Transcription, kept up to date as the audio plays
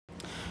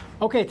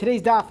Okay,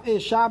 today's daf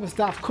is Shabbos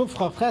daf Kuf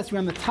Chav Ches. We're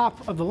on the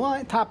top of the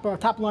line, top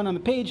line on the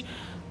page.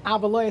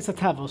 Avaloyes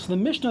HaTevel. So the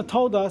Mishnah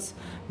told us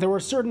there were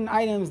certain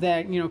items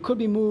that could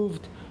be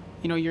moved.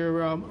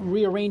 You're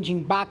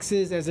rearranging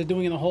boxes as they're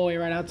doing in the hallway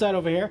right outside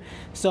over here.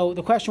 So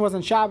the question was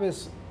on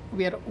Shabbos.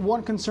 We had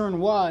one concern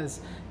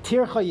was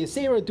Tircha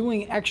Yisera,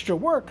 doing extra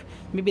work.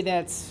 Maybe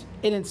that's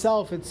in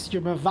itself, it's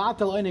your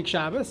Mevatel Onik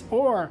Shabbos,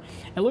 or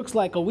it looks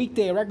like a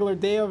weekday, a regular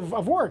day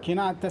of work.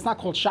 That's not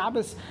called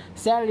Shabbos.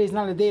 Saturday is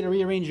not a day to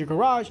rearrange your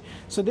garage.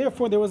 So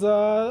therefore, there was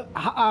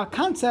a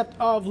concept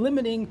of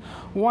limiting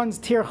one's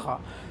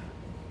Tircha.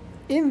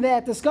 In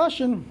that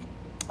discussion,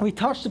 we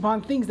touched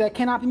upon things that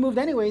cannot be moved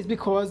anyways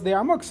because they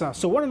are muksa.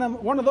 So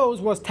one of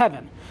those was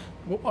teven.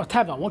 Or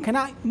tevel. One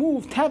cannot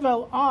move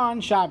tevel on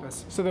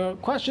Shabbos. So the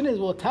question is,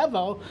 well,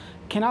 tevel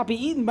cannot be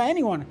eaten by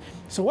anyone.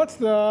 So what's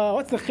the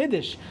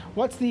chiddush?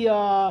 What's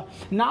the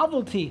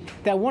novelty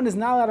that one is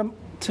not allowed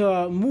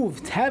to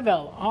move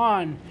tevel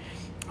on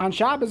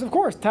Shabbos? Of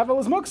course,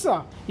 tevel is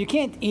muksa. You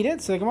can't eat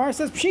it. So the Gemara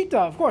says pshita.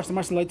 Of course, the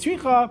Gemara says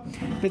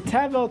leitzricha the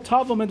tevel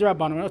tavel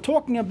midrabanan. We're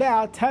talking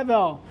about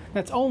tevel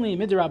that's only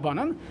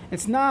midrabanan.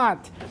 It's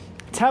not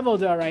tevel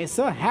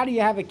d'oraisa. How do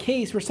you have a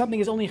case where something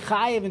is only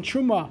chayev and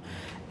truma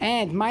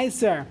and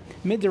meiser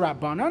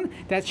midrabanan?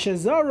 That's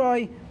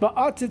shazaroi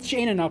ba'atzit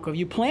she'enanakov.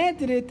 You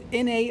planted it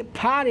in a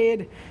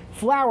potted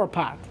flower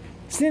pot.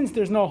 Since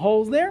there's no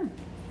holes there,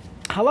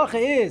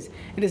 halacha is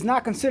it is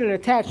not considered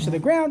attached to the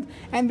ground,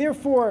 and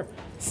therefore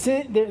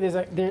there's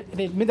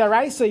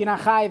midaraisa. You're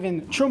not chayiv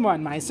in truma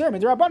and meiser.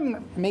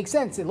 Midrabanan makes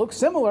sense. It looks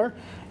similar.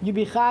 You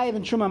be chayiv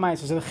in truma and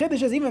meiser. So the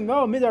chiddush is, even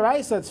though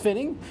midaraisa it's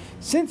fitting,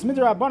 since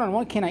midrabanan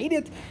one cannot eat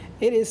it,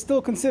 it is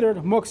still considered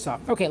muksa.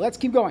 Okay, let's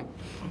keep going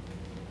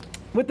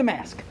with the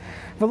mask.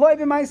 V'loy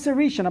b'maiser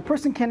rishon. A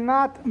person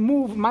cannot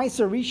move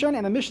maiser rishon,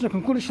 and the Mishnah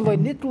concluded shaloi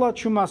nitla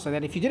trumasa,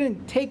 that if you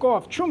didn't take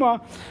off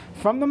truma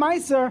from the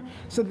maiser,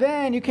 so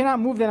then you cannot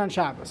move that on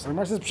Shabbos. So the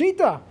Gemara says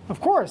pshita. Of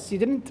course, you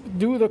didn't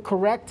do the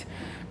correct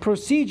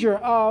procedure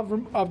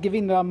of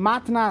giving the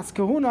matnas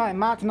kahuna and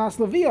matnas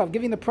levia, of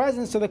giving the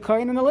presents to the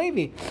kohen and the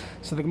levi.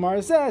 So the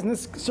Gemara says, and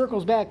this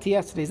circles back to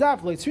yesterday's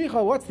daf,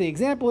 what's the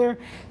example here?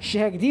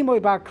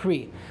 Shehagdimoy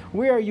bakri,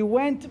 where you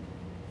went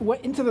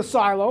into the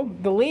silo.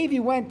 The Levi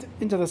went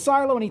into the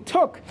silo and he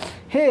took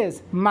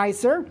his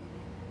meiser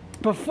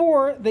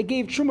before they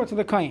gave truma to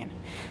the kohen.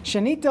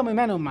 Shanita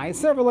mimenu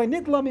meiser v'lo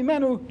nitla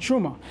mimenu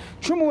truma.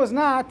 Truma was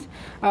not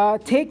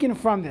taken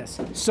from this.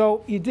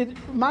 So you did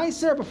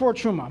meiser before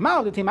truma.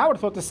 Ma'al I would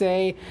have thought to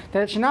say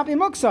that it should not be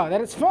muksa, that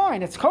it's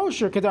fine, it's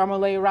kosher. Kedar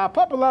malei Rav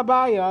Papa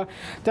labaya.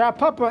 Rav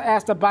Papa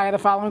asked Abaya the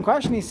following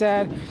question. He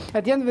said,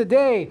 at the end of the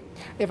day,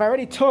 if I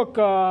already took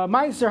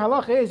meiser,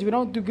 halacha is we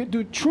don't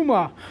do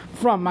truma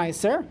from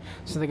meiser.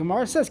 So the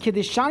Gemara says,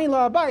 Kedishani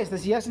la Abaya.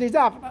 This yesterday's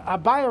daf.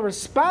 Abaya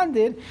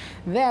responded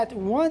that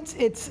once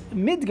it's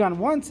midgan,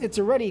 once it's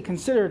already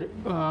considered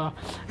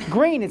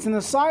grain, it's in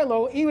the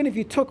silo, even if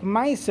you took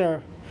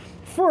meiser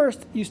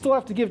first, you still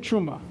have to give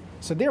truma.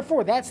 So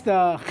therefore, that's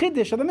the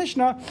chiddush of the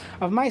Mishnah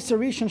of meiser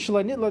rishon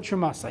shaloi nitla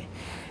trumasai.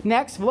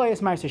 Next, v'lo is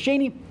meiser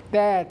sheni,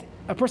 that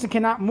a person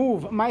cannot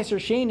move meiser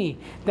sheni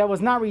that was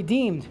not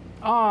redeemed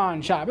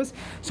on Shabbos.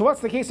 So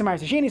what's the case of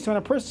meiser sheni? So when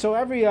a person, so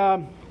every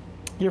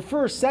your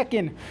first,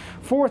 second,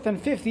 fourth, and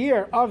fifth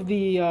year of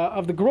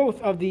the growth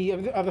of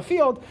the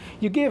field,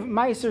 you give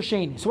meiser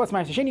sheni. So what's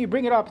meiser sheni? You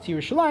bring it up to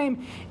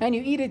Yerushalayim and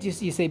you eat it.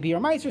 You say biur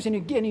meiser,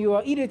 and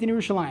you eat it in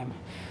Yerushalayim.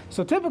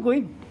 So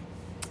typically,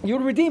 you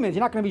would redeem it.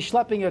 You're not going to be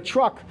schlepping a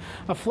truck,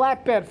 a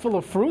flatbed full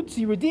of fruits.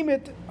 You redeem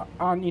it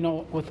on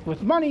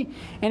with money,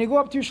 and you go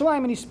up to Yerushalayim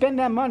and you spend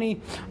that money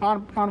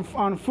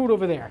on food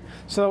over there.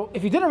 So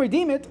if you didn't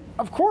redeem it,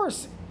 of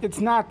course, it's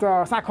not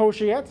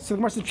kosher yet. So the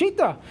Gemara says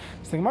pshita.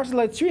 So the Gemara says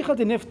leitzricha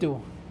de niftu.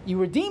 You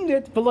redeemed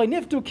it, but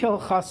niftu kil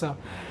chasa.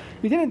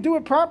 You didn't do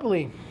it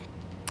properly.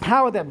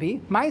 How would that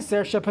be?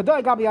 Meiser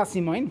shepadai gabi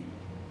asimoin.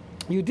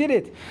 You did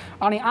it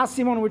on a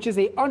asimon, which is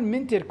a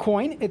unminted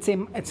coin. It's a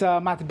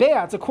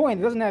matbea. It's a coin.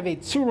 It doesn't have a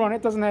tzur on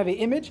it. Doesn't have an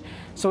image.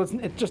 So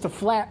it's just a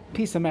flat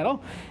piece of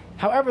metal.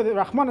 However, the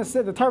Rachmana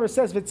said, the Torah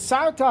says,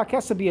 "V'tzarta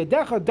kesa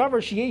biyadecha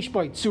davar sheyesh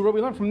bo tzura." We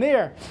learn from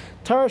there,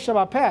 Torah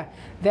Shabbat,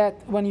 that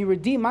when you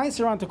redeem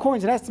meiser onto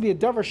coins, it has to be a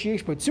davar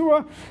sheyesh bo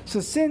tzura. So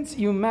since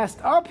you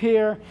messed up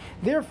here,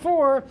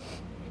 therefore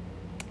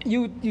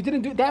you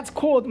didn't do. That's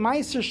called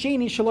meiser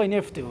sheni shaloi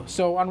niftu.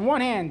 So on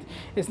one hand,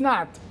 it's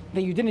not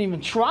that you didn't even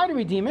try to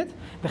redeem it.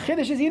 The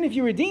chiddush is, even if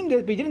you redeemed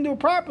it but you didn't do it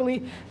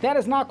properly, that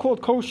is not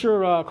called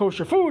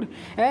kosher food.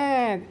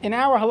 And in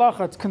our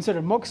halacha, it's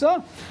considered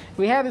muksa.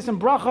 We have this in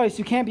brachos.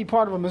 You can't be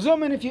part of a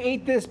mezumin if you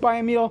ate this by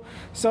a meal.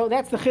 So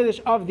that's the chiddush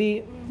of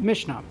the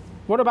Mishnah.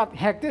 What about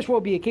hektish? What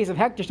would be a case of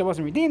hektish that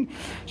wasn't redeemed?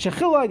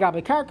 Shechila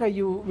gabe karka.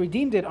 You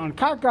redeemed it on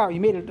karka.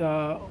 You made it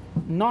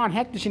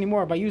non-hektish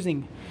anymore by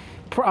using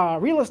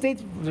real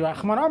estate.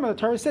 The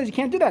Torah says you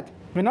can't do that.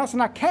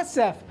 V'nasana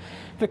kesef.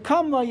 The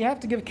kamla, you have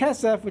to give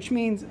kesef, which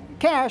means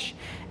cash,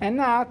 and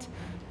not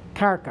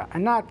karka,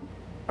 and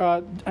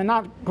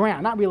not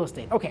ground, not real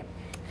estate. Okay.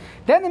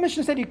 Then the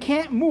Mishnah said you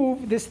can't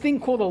move this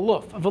thing called a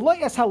luf, v'lo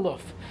yes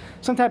haluf,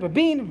 some type of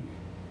bean,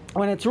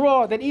 when it's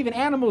raw, that even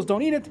animals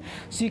don't eat it,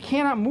 so you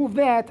cannot move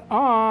that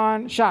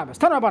on Shabbos.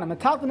 You're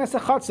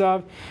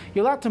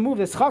allowed to move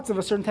this chatzav,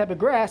 a certain type of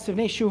grass,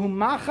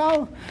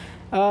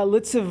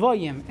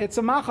 litzivoyim. It's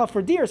a machal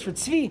for deers, for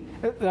tzvi.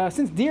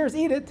 Since deers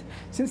eat it,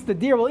 since the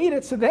deer will eat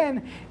it, so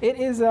then it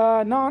is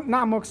not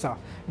muksa.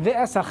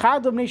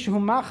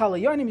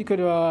 You could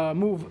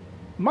move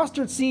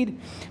mustard seed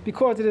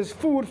because it is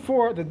food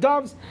for the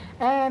doves,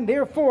 and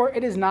therefore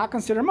it is not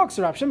considered muksa.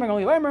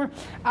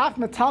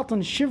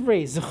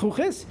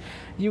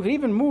 You could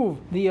even move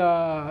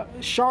the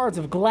shards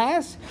of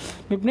glass.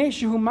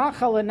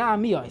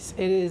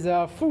 It is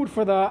food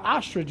for the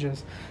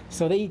ostriches,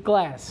 so they eat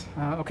glass.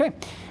 Okay,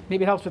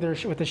 maybe it helps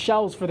with the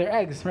shells for their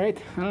eggs,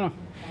 right? I don't know.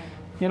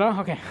 You know?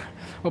 Okay,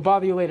 we'll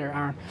bother you later,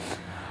 Aaron.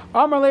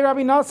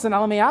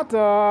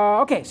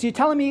 Okay, so you're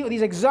telling me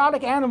these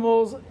exotic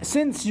animals,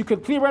 since you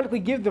could theoretically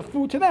give the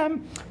food to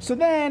them, so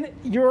then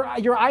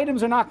your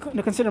items are not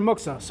considered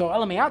muksa. So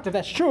if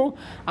that's true,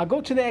 I'll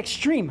go to the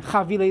extreme.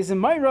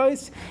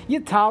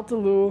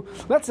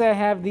 Let's say I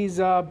have these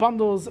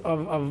bundles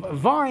of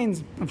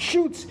vines, of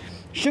shoots,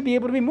 should be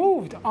able to be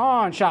moved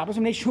on Shabbos.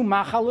 It's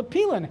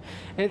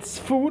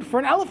food for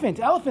an elephant.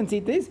 Elephants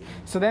eat these,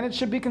 so then it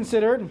should be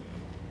considered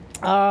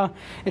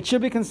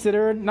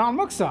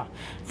non-muksa.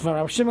 For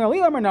Rav Shimon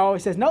Gamliel, no, he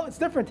says no, it's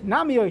different.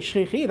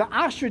 The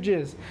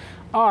ostriches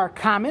are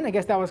common. I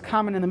guess that was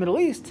common in the Middle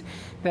East,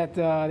 that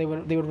they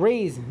would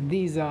raise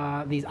these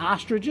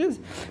ostriches.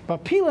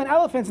 But pila and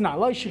elephants, not.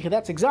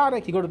 That's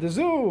exotic. You go to the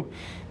zoo.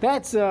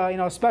 That's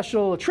a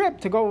special trip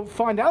to go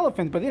find the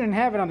elephant, but they didn't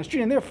have it on the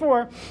street, and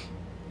therefore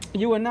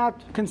you would not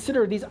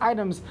consider these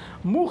items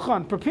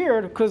muchan,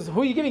 prepared, because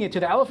who are you giving it to?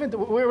 The elephant?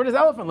 Where does the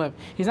elephant live?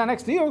 He's not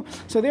next to you,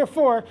 so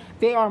therefore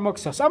they are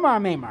muksa. So Amar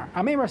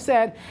Amemar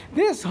said,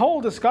 this whole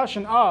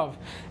discussion of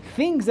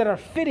things that are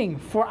fitting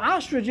for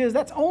ostriches,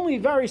 that's only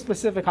very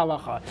specific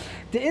halacha.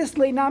 The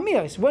islay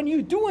namiyos, when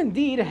you do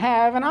indeed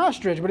have an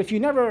ostrich, but if you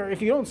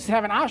don't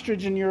have an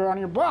ostrich on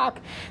your block,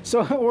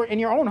 so or in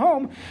your own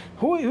home,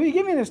 who are you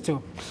giving this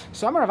to?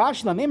 So Amar Rav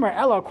Ashi Amemar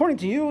Ella, according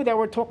to you, that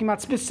we're talking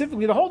about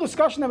specifically the whole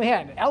discussion that we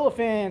had,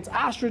 elephants,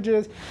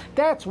 ostriches,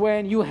 that's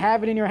when you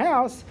have it in your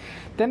house,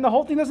 then the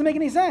whole thing doesn't make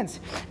any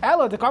sense.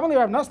 Ella, the commonly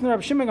Rav Nassan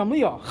Rav Shimon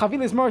Gamliel,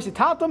 Chavilis Marisi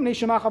Tatum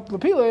Neshamachat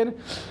Lepilin.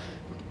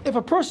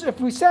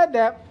 If we said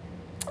that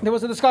there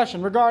was a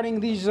discussion regarding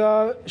these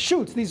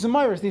shoots, these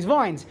zemiras, these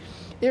vines,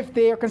 if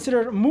they are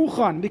considered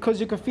muchan because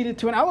you could feed it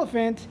to an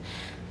elephant,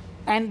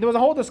 and there was a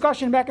whole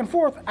discussion back and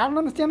forth, I don't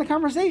understand the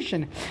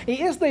conversation.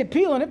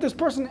 If this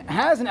person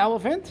has an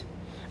elephant,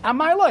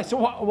 so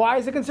why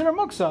is it considered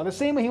muksa? The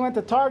same way he went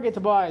to Target to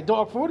buy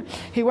dog food,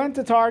 he went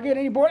to Target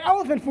and he bought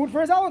elephant food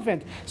for his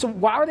elephant. So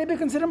why would they be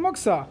considered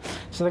muksa?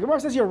 So the Gemara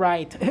says, you're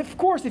right. Of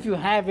course, if you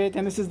have it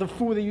and this is the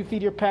food that you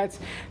feed your pets,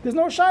 there's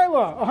no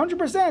shaila,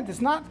 100%.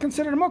 It's not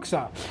considered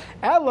muksa.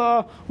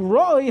 Ella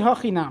roi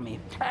hachinami.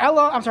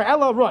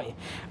 Ella roi.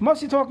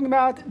 Must be talking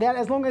about that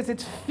as long as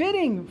it's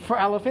fitting for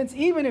elephants,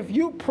 even if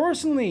you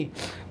personally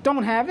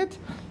don't have it,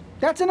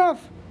 that's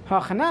enough.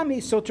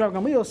 Hachanami, so Rav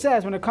Gamliel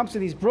says, when it comes to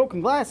these broken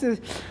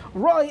glasses,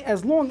 right,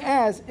 as long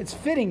as it's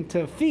fitting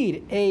to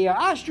feed a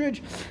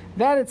ostrich,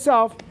 that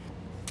itself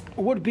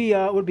would be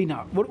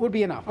enough.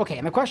 Okay,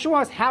 and the question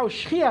was, how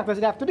shchiach does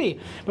it have to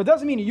be? But it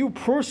doesn't mean you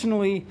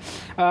personally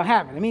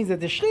have it. It means that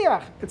the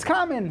shchiach, it's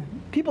common,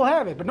 people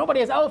have it, but nobody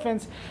has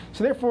elephants,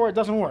 so therefore it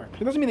doesn't work.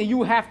 It doesn't mean that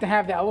you have to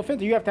have the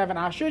elephant or you have to have an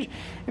ostrich.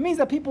 It means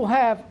that people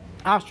have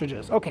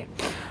ostriches. Okay.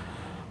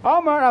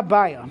 Amar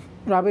Abaya,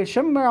 Rabbi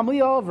Shimon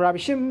Gamliel, Rabbi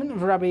Shimon,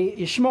 Rabbi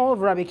Yishmael,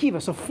 Rabbi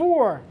Akiva. So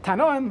four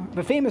Tanaim,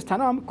 the famous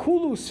Tanaim,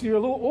 Kulu,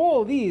 Svirlu,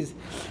 all these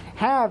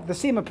have the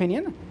same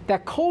opinion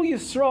that Kol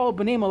Yisrael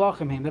b'nei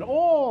Malachim, that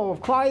all of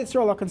Klal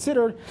Yisrael are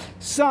considered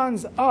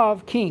sons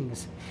of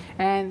kings.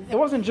 And it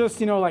wasn't just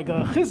like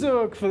a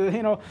chizuk for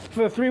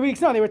the 3 weeks.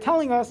 No, they were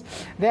telling us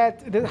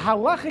that the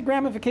halachic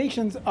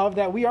ramifications of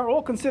that we are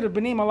all considered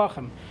b'nei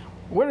Malachim.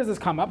 Where does this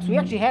come up? So we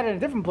actually had it in a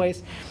different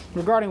place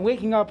regarding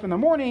waking up in the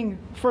morning,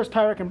 first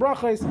parak and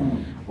brachos,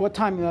 what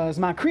time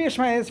Zman Kriya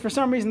Shema is. For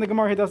some reason, the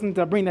Gemara here doesn't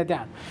bring that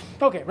down.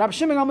 Okay, Rabbi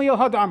Shimon Gamliel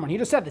had Amron. He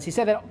just said this. He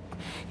said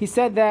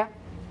that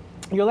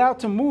you're allowed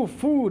to move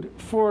food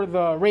for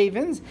the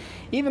ravens,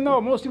 even though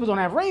most people don't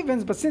have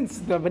ravens. But since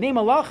the Bnei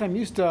Malachim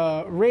used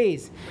to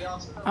raise,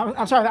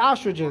 I'm sorry, the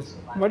ostriches.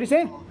 What do you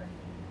say?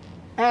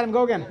 Adam,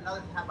 go again. We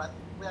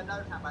had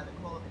another time by the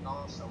clothing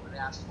also, when they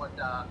asked what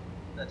the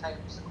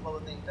types of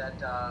clothing that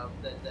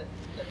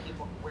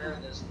people can wear.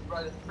 There's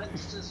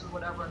princesses or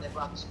whatever, and they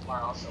brought this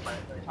tomorrow also.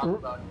 They talked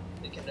about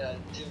they can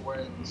do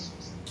wearing this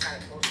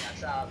kind of clothing on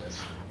Shabbos.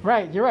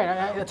 Right, you're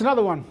right. That's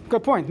another one.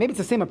 Good point. Maybe it's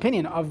the same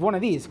opinion of one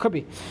of these. Could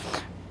be.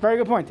 Very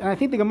good point. And I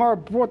think the Gemara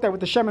brought that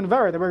with the Shem and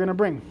Vera that we're going to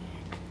bring.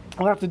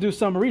 I'll have to do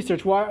some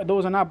research why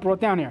those are not brought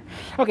down here.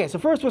 Okay, so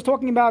first was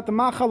talking about the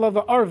machal of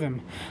the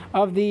arvim,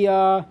 of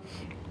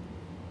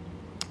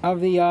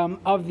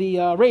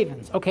the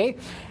ravens. Okay.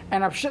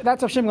 And that's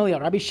Rav Shimon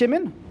Gamliel. Rabbi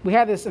Shimon, we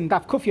had this in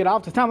Daf Kuf Yud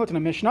Aleph to Talmud in the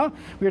Mishnah.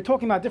 We were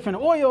talking about different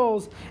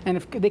oils and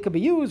if they could be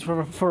used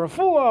for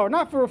refuah or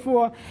not for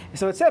refuah.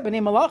 So it said,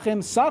 "B'nei malachim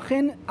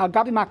sachin al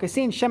gabi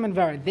makasin shemen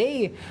vered."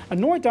 They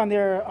anoint on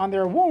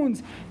their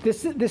wounds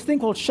this thing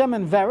called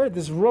shemen vered,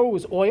 this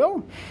rose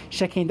oil.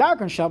 Shekin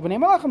darkan shal b'nei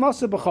malachim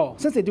also b'chol.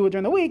 Since they do it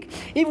during the week,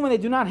 even when they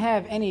do not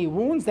have any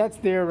wounds, that's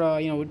their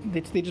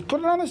they just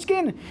put it on their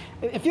skin.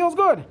 It feels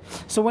good.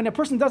 So when a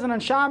person does it on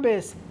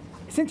Shabbos,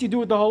 since you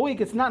do it the whole week,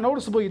 it's not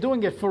noticeable you're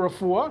doing it for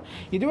refuah.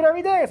 You do it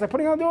every day. It's like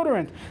putting on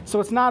deodorant. So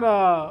it's not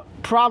a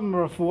problem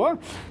of refuah.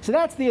 So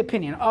that's the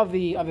opinion of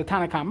the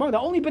Tanna Kama. The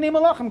only B'nai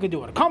Malachim could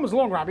do it. It comes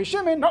along Rabbi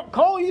Shimon, no,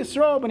 Kol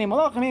Yisrael, B'nai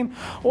Malachim,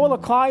 all the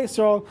Klal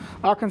Yisrael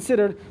are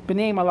considered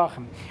B'nai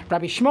Malachim.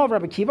 Rabbi Shmuel,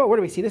 Rabbi Kiva, where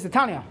do we see this? The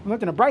Tanya. We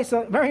looked in a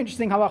Brisa, very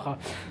interesting halacha.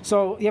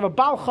 So you have a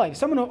Baal Chayv,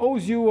 someone who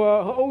owes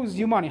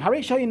you money.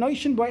 Haresh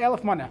Hayinoishin by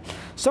Elef Mana.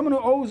 Someone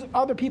who owes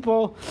other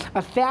people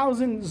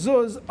 1,000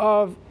 zuz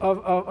of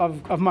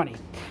money.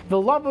 The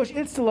lavush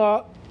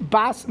itzla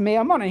bas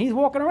mea mana. He's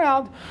walking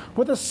around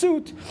with a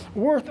suit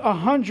worth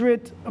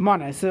 100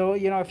 mana. So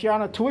if you're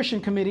on a tuition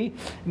committee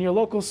in your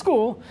local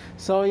school,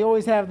 so you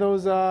always have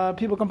those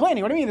people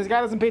complaining. What do you mean? This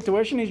guy doesn't pay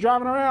tuition. He's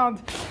driving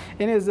around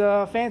in his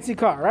fancy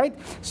car, right?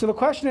 So the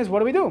question is, what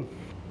do we do?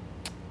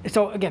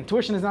 So again,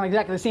 tuition is not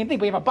exactly the same thing,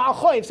 but you have a Baal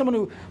Chayv, someone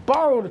who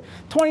borrowed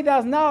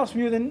 $20,000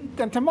 from you,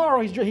 then tomorrow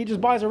he just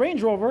buys a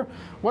Range Rover.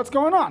 What's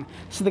going on?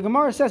 So the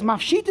Gemara says,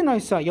 Mafshita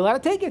noisa, you're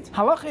allowed to take it.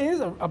 Halacha is,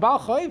 a Baal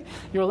Chayv,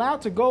 you're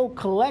allowed to go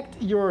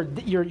collect your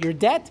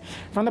debt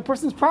from the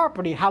person's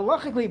property.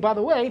 Halachically, by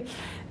the way,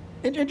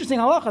 interesting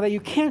halacha that you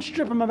can't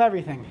strip him of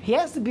everything. He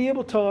has to be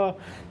able to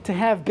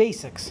have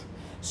basics.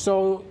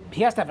 So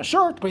he has to have a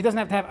shirt, but he doesn't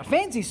have to have a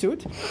fancy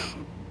suit.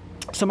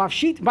 So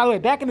mafshit, by the way,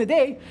 back in the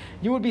day,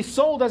 you would be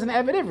sold as an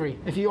Eved Ivri.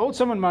 If you owed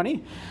someone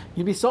money,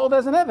 you'd be sold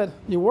as an Eved.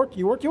 You work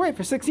your way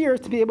for 6 years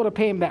to be able to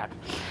pay him back.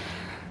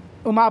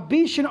 So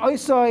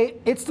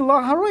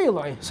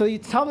you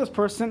tell this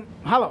person,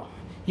 hello,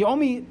 you owe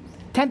me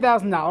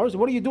 $10,000.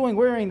 What are you doing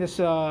wearing this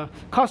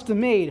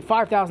custom-made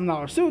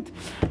 $5,000 suit?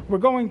 We're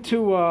going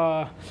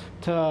to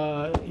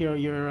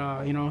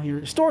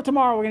your store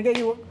tomorrow. We're going to get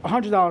you a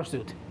 $100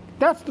 suit.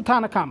 That's the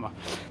Tanna Kama.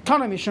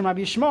 Tana Mishum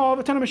Rabbi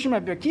Shmuel, Tana Mishum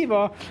Rabbi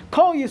Akiva,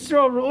 Kol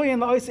Yisrael Ru'uyin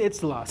La'os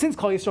Itzla. Since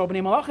Kol Yisrael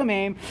B'nei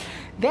Malachim,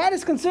 that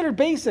is considered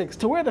basics.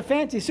 To wear the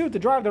fancy suit, to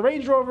drive the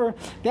Range Rover,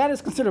 that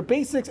is considered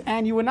basics,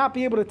 and you would not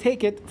be able to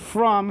take it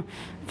from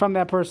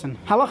that person.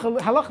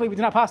 Halachically, we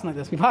do not pass like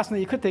this. We pass that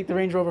you could take the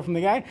Range Rover from the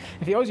guy.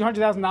 If he owes you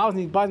 $100,000 and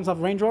he buys himself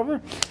a Range Rover,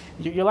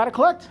 you're allowed to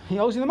collect. He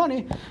owes you the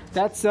money.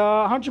 That's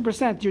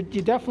 100%. You're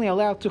definitely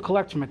allowed to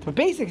collect from it. But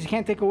basics, you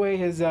can't take away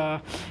his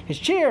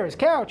chair, his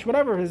couch,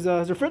 whatever, his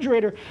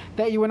refrigerator,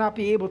 that you would not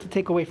be able to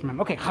take away from him.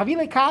 Okay,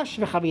 chavile kash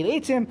v'chavile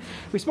eitzim.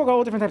 We spoke about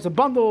all different types of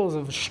bundles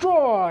of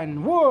straw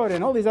and wood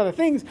and all these other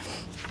things.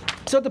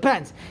 So it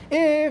depends.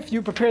 If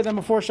you prepare them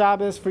before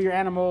Shabbos for your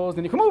animals,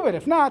 then you can move it.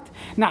 If not,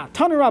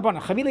 Tanu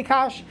Rabbana, Chavile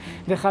Kash,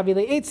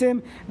 V'Chavile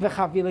Eitzim,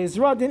 V'Chavile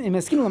Zradin,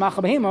 Imeskinu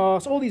L'Macha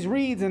Behemos, all these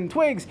reeds and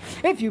twigs.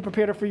 If you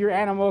prepare it for your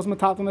animals,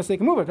 Metaltonus, they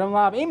can move it.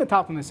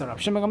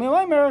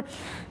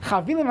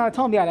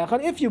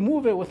 If you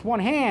move it with one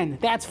hand,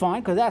 that's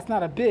fine, because that's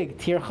not a big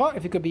tircha.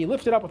 If it could be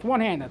lifted up with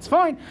one hand, that's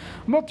fine.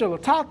 But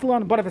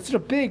if it's such a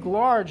big,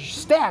 large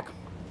stack,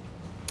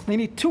 you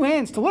need two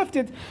hands to lift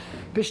it.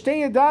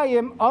 B'shtei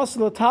yadayim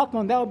asla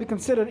talkman, that would be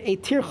considered a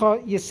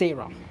tircha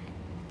yisera.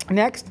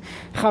 Next,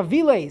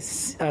 chavile,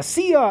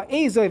 sia,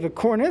 ezoi,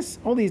 v'kornis,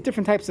 all these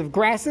different types of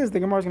grasses. The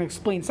Gemara is going to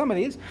explain some of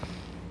these.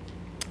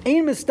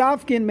 Ein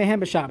mistavkin mehem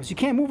b'Shabbos. You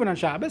can't move it on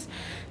Shabbos.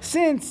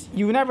 Since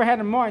you never had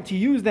in mind to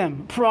use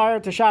them prior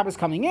to Shabbos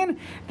coming in,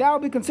 that will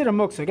be considered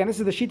muksa. Again, this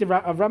is the sheet of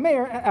Rabbi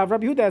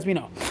Yehuda, as we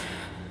know.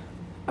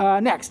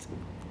 Next,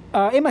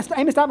 ein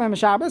mistavkin mehem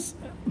b'Shabbos.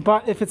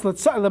 But if it's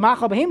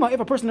l'macha behema, if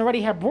a person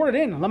already had brought it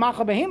in,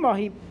 l'macha behema,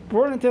 he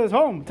brought it into his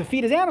home to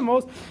feed his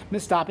animals,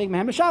 mistopping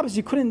mehem Shabbos,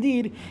 you could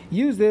indeed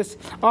use this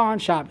on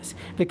Shabbos.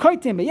 The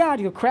koitim b'yad,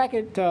 you could crack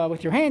it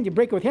with your hand, you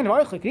break it with your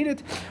hand, you can eat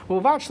it.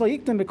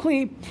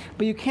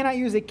 But you cannot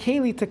use a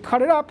keli to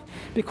cut it up,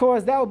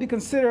 because that would be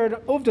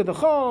considered uvda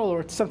d'chol,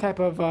 or some type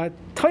of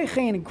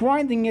toichen,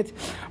 grinding it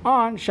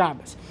on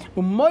Shabbos.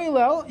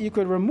 Umoilel, you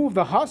could remove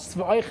the husks,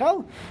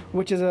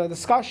 which is a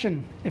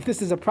discussion if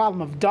this is a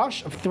problem of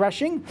dash, of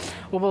threshing.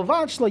 If you're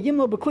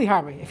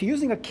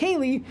using a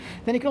keli,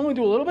 then you can only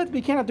do a little bit, but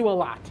you cannot do a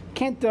lot. You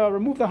can't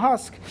remove the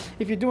husk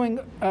if you're doing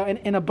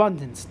in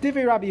abundance.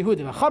 Divrei Rabbi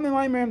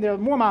Yehuda, they're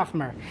more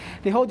machmer.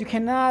 They hold you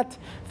cannot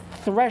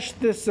thresh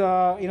this,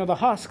 the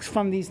husks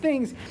from these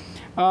things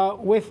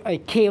with a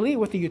keli,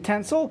 with a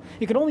utensil.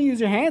 You can only use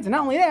your hands, and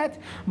not only that,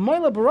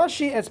 moila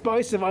barashi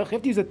etzba'is, you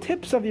have to use the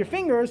tips of your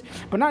fingers,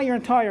 but not your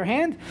entire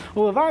hand.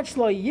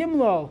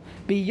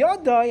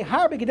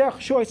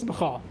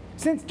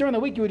 Since during the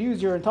week you would use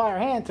your entire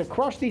hand to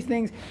crush these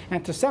things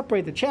and to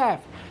separate the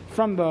chaff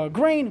from the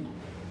grain,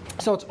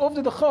 So it's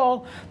over the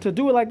chol to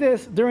do it like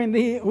this during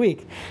the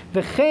week.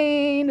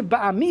 V'chein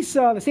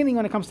ba'amisa, the same thing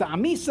when it comes to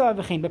amisa.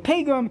 V'chein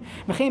b'pegum,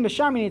 v'chein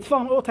b'sharmin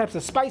yitfon, all types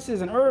of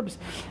spices and herbs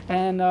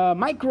and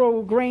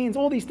micro grains,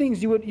 all these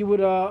things you would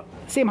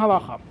same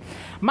halacha.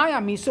 My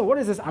amisa, what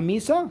is this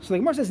amisa? So the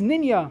Gemara says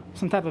ninya,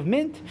 some type of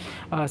mint.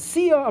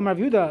 Sia, Amar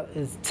Yehuda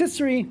is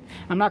tisri.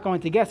 I'm not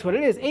going to guess what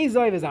it is.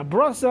 Azov is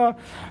abrasa.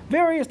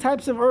 Various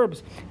types of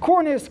herbs.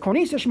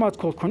 Cornisa shema, it's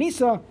called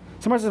cornisa.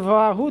 Somebody says,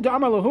 "Who the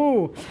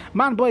amalahu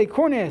man boy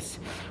cornis?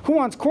 Who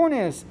wants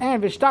cornis?"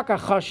 And vishtaka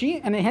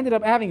chashi, and they ended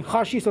up having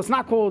chashi, so it's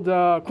not called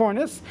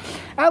cornis.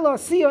 Ella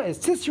sia is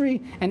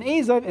tisri, and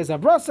azov is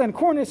avrasa, and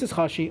cornis is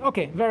chashi.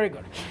 Okay, very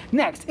good.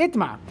 Next,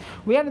 itma.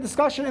 We had a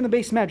discussion in the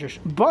base medrash.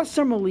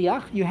 Basar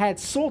maliach, you had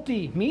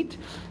salty meat,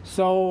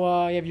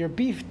 so you have your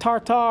beef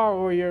tartar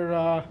or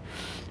your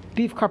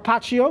beef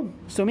carpaccio,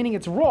 so meaning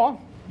it's raw,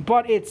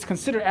 but it's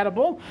considered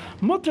edible.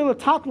 Mutter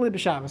l'tatli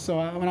b'Shabbos. So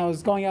when I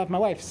was going out with my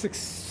wife,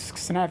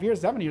 6.5 years,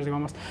 7 years ago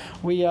almost,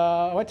 we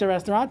went to a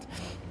restaurant.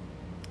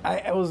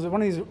 It was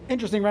one of these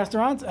interesting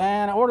restaurants,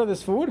 and I ordered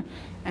this food,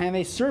 and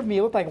they served me,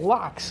 it looked like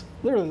lox,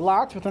 literally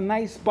lox with a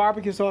nice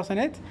barbecue sauce in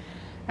it.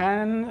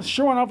 And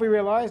sure enough, we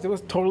realized it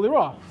was totally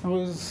raw. It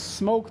was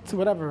smoked,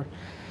 whatever.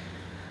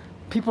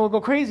 People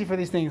go crazy for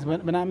these things,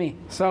 but not me.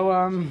 So,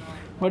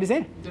 what do you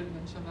say? Didn't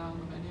mention that on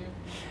the menu.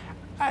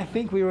 I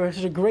think we were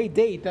such a great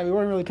date that we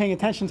weren't really paying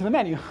attention to the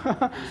menu.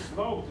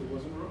 Smoked, it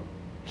wasn't raw.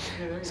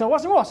 So it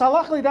wasn't raw. So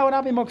luckily that would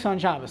not be muksa on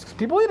Shabbos.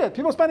 People eat it.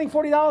 People are spending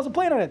 $40 a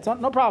plate on it. So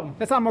no problem.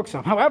 That's not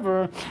muksa.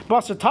 However,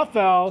 basar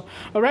tafel,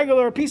 a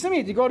regular piece of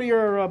meat. You go to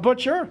your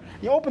butcher,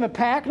 you open the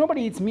pack.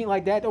 Nobody eats meat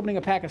like that. Opening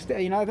a pack of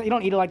you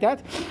don't eat it like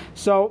that.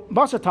 So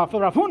basar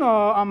tafel, Rav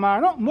Huna amar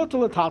no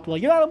mutal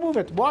tatla. You're allowed to move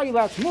it. Why are you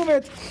allowed to move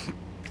it?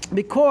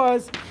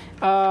 Because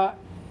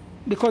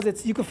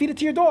it's you can feed it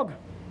to your dog.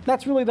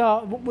 That's really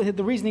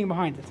the reasoning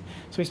behind it.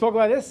 So we spoke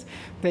about this,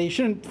 that you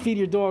shouldn't feed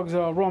your dogs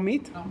raw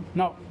meat.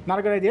 No, not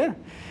a good idea,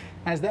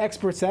 as the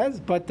expert says,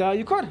 but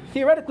you could.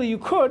 Theoretically, you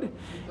could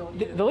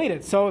delete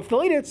it. So if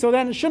delete it, so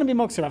then it shouldn't be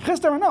muksa. Rav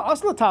Chisda, no,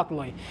 asla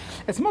tatloi.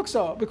 It's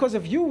muksa, because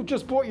if you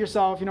just bought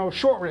yourself,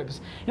 short ribs,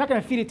 you're not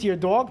going to feed it to your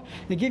dog.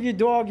 You give your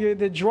dog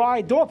the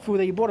dry dog food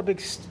that you bought a big,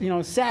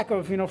 sack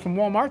of, from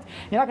Walmart.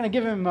 You're not going to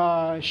give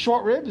him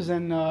short ribs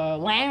and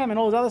lamb and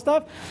all this other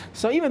stuff.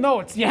 So even though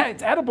it's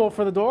edible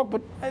for the dog,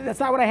 but that's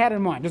not what I had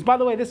in mind. Just by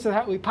the way, this is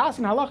how we pass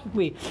in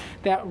halachically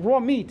that raw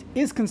meat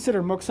is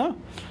considered muksa,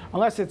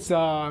 unless it's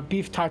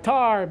beef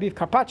tartar, beef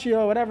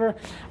carpaccio, whatever.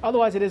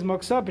 Otherwise, it is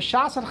muksa.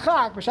 B'shas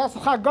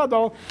al-chag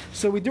gadol.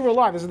 So we do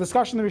rely. There's a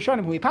discussion in the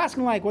Rishonim. We pass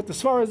like what the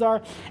svaras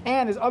are,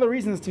 and there's other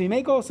reasons to be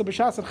meko. So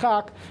b'shas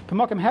al-chag,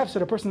 b'makam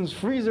hefsed, a person's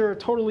freezer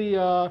totally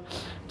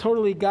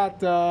got.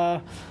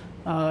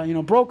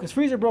 Broke, his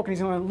freezer broke, and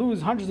he's going to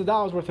lose hundreds of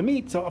dollars worth of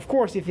meat. So, of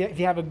course, if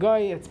you have a guy,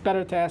 it's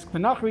better to ask the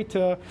nachri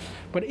to.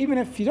 But even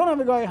if you don't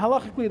have a guy,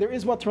 halachically, there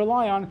is what to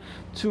rely on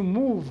to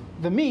move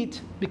the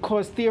meat,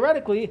 because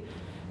theoretically,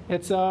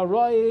 it's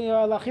roi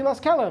lachilas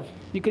kelev.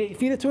 You could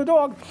feed it to a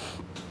dog,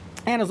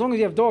 and as long as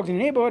you have dogs in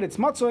your neighborhood, it's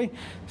matzoi.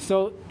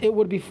 So it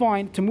would be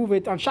fine to move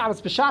it on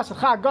Shabbos b'shas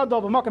chag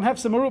gadol b'makam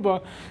hefsa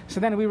meruba. So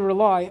then we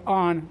rely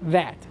on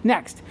that.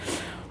 Next.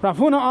 Rav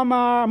Huna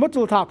Amar Mutter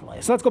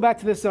Tatlei. So let's go back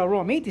to this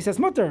raw meat. He says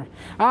Mutter.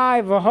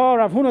 I v'ha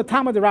Rav Huna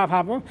Tamad Rav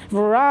Hava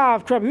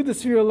v'Rav Krab Yehuda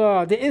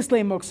Sfirla the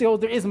Islay Muksa.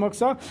 There is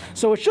muksa,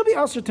 so it should be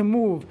also to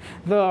move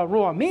the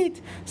raw meat.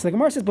 So the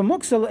Gemara says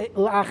b'muksa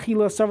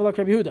la'achila sarvala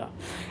Krab Yehuda.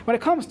 When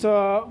it comes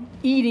to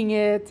eating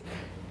it,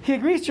 he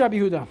agrees to Rabbi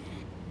Yehuda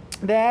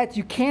that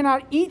you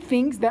cannot eat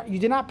things that you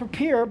did not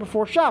prepare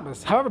before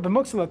Shabbos. However,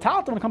 b'muksa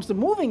la'talta, when it comes to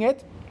moving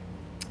it,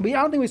 I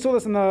don't think we saw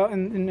this in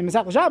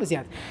Mizrach Shabbos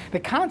yet.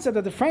 The concept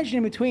of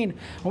differentiating between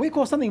what we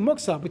call something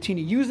muksa, between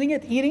using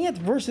it, eating it,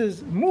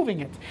 versus moving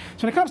it.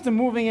 So when it comes to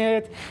moving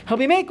it, he'll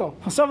be meko.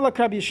 Hasav like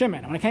Rabbi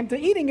Shimon. When it came to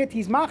eating it,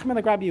 he's machmer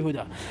like Rabbi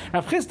Yehuda.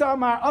 Rav Chisda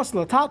Amar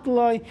asla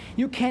tatloi.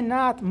 You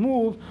cannot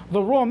move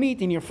the raw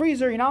meat in your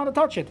freezer. You're not allowed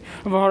to touch it.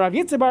 Rav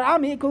Yitzchak bar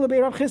Ami ikul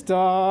bei Rav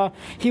Chisda.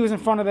 He was in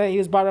front of it. He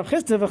was bar Rav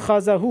Chisda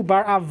v'chazahu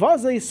bar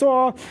Avaza. He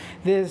saw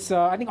this.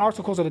 I think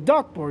Arthur calls it a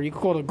duck, or you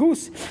could call it a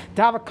goose.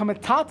 Dava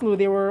kametatlu.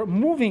 They were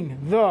moving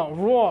the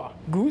raw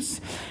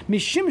goose,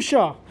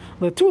 mishimsha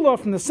letula,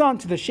 from the sun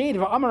to the shade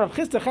of Amar Rav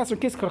Chisda Cheser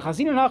Kiskar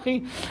Chazina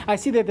Nachi. I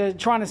see that they're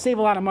trying to save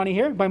a lot of money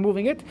here by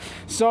moving it.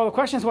 So the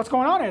question is, what's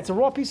going on here? It's a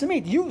raw piece of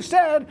meat. You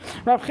said,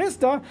 Rav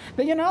Chisda,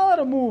 that you're not allowed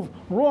to move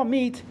raw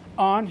meat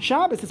on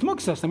Shabbos. It's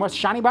muksa. So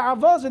shani bar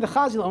avaz the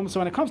chazil. So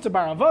when it comes to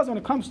bar avaz, when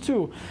it comes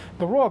to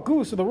the raw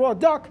goose or the raw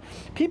duck,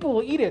 people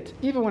will eat it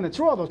even when it's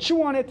raw. They'll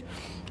chew on it.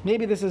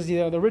 Maybe this is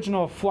the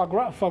original foie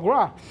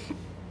gras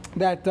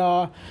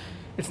that.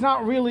 It's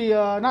not really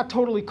not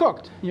totally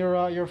cooked.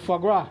 Your foie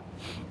gras.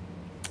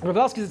 Rav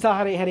Elsky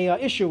had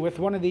a issue with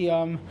one of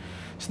the.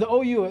 So the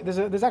OU,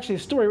 there's actually a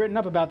story written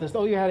up about this. The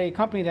OU had a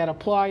company that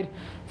applied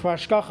for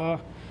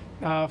hashgacha.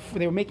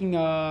 They were making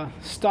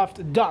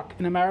stuffed duck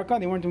in America.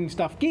 They weren't doing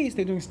stuffed geese.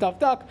 They're doing stuffed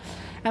duck,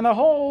 and the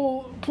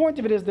whole point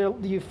of it is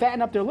you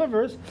fatten up their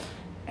livers,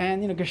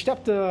 and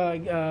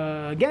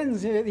gestepte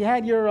gens, you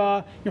had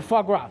your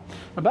foie gras.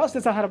 Rabbi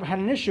Eliezer had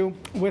an issue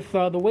with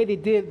the way they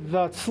did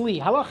the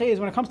tzli. Halacha is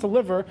when it comes to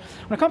liver,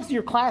 when it comes to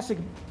your classic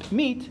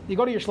meat, you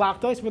go to your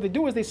shlachtos. What they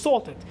do is they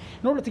salt it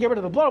in order to get rid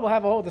of the blood. We'll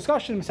have a whole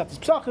discussion. Misatas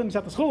psachim,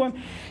 misatas chulin.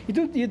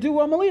 You do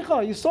a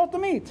malicha. You salt the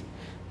meat.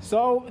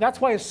 So that's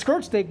why a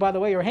skirt steak, by the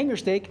way, or a hanger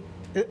steak.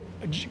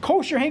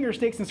 Kosher hanger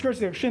steaks and skirt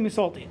steaks are extremely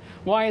salty.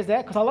 Why is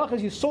that? Because halacha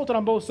is you salt it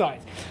on both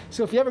sides.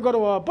 So if you ever go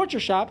to a butcher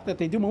shop that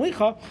they do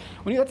malicha,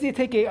 let's say you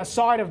take a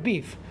side of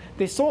beef,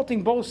 they're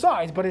salting both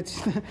sides, but it's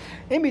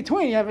in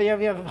between. You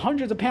have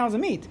hundreds of pounds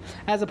of meat,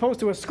 as opposed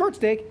to a skirt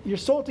steak. You're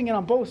salting it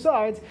on both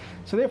sides,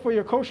 so therefore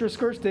your kosher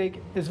skirt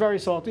steak is very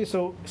salty.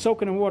 So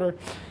soak it in water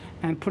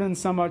and put in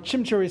some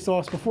chimichurri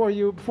sauce before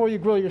you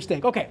grill your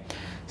steak. Okay,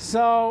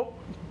 so.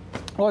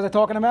 What was I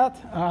talking about?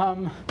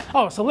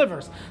 So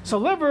livers. So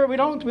liver, we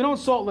don't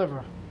salt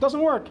liver.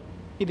 Doesn't work.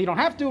 Either you don't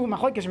have to,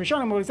 machlokes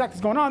rishonim, what exactly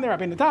is going on there,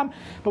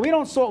 but we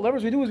don't salt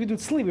livers. We do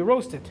tzli, we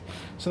roast it.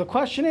 So the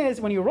question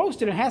is, when you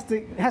roast it, it has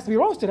to be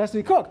roasted, it has to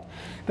be cooked.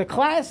 The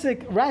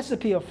classic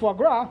recipe of foie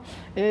gras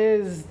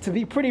is to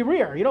be pretty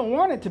rare. You don't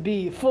want it to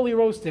be fully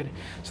roasted.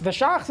 So the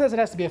shach says it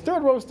has to be a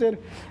third roasted.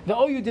 The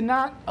OU did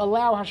not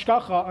allow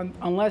hashkacha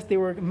unless they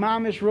were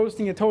mamish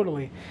roasting it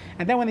totally.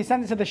 And then when they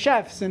sent it to the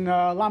chefs in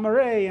La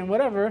Marais and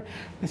whatever,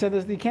 they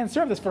said you can't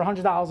serve this for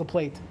 $100 a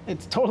plate.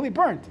 It's totally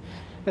burnt.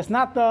 That's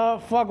not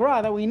the foie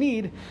gras that we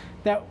need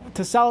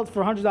to sell it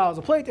for $100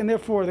 a plate, and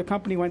therefore the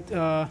company went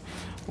out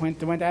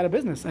of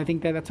business. I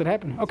think that's what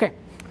happened. Okay.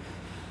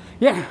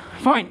 Yeah,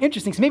 fine,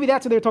 interesting. So maybe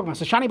that's what they were talking about.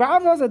 So Shani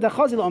Ba'avaz the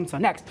Chazil Omsa.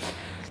 Next.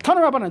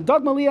 Tana Rabbanan,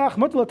 Dag Maliach,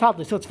 Mutal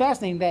Tatli. So it's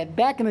fascinating that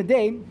back in the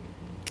day,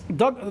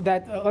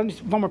 one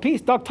more piece,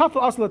 Dag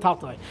Tafel Asla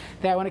Tatli.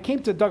 That when it came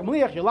to Dag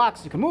Maliach, your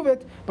locks, you can move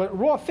it, but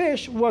raw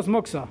fish was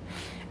muksa.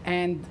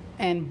 And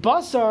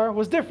basar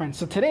was different.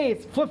 So today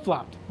it's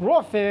flip-flopped.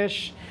 Raw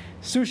fish,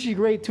 sushi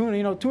grade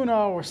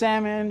tuna or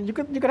salmon. You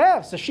could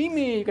have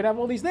sashimi. You could have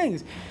all these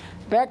things.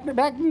 Back in the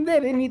day,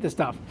 they didn't eat this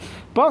stuff.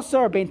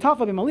 Basar bein tafa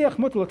b'maliach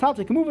mutal tafa.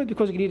 You can move it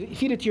because you can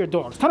feed it to your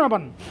dogs.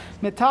 Tanarban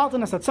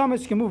metalton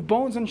asatzamis. You can move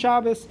bones on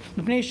Shabbos.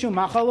 Mipneishu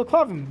machal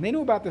leklavim. They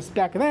knew about this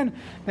back then,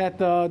 that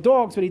the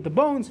dogs would eat the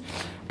bones.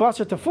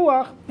 Basar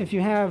tafuach. If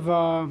you have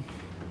a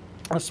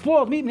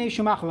spoiled meat,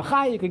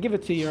 you could give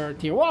it to your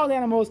wild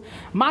animals.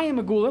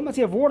 Mayim megulim. Let's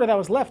say you have water that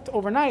was left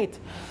overnight.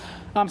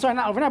 I'm sorry,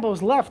 not overnight, but it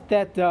was left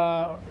that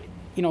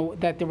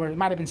that there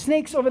might have been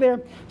snakes over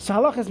there. So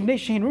halach is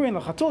mnei ruin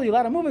l'chatul. You're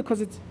allowed to move it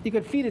because you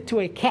could feed it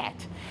to a cat.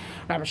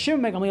 Rabbi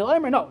Shimon megamil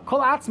emer. No, kol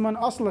atzman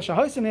asla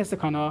shahosim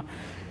nesakana.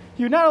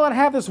 You're not allowed to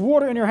have this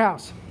water in your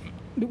house.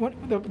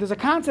 There's a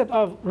concept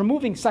of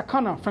removing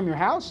sakana from your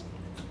house.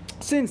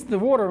 Since the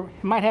water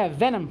might have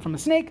venom from a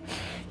snake,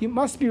 it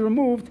must be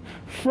removed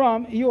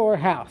from your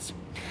house.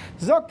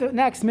 Zok,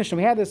 next mission.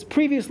 We had this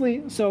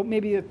previously, so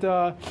maybe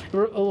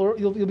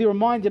you'll be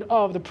reminded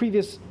of the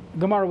previous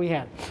Gemara we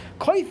had.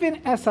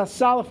 Koifin es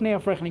hasalaf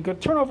neafrechen. You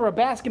could turn over a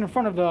basket in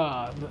front of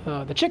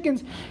the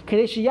chickens.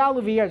 Kadeshi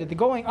yalu that they're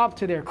going up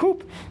to their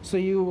coop. So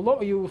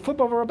you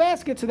flip over a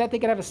basket so that they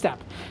can have a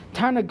step.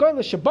 Tarna goyle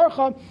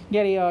shabarcha.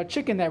 Get a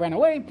chicken that ran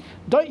away.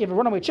 You have a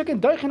runaway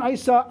chicken. Doichen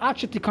aisa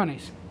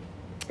achetikanes.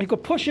 You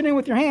could push it in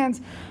with your hands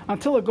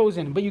until it goes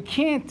in, but you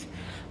can't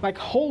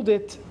hold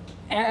it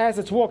as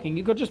it's walking.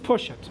 You could just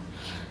push it.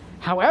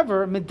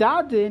 However,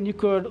 medadin, you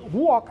could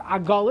walk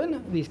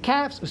agalin, these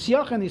calves,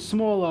 usiachin, these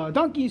small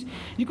donkeys.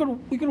 You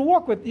could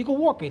walk it.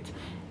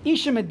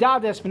 Isha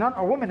medades,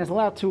 a woman is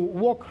allowed to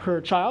walk her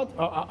child.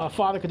 A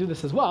father could do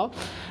this as well,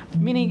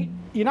 meaning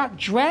you're not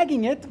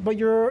dragging it, but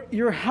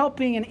you're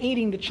helping and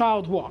aiding the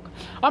child walk.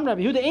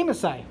 Rabbi Yehuda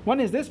Emasai. When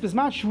is this?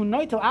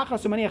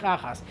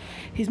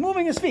 He's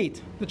moving his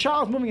feet. The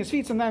child's moving his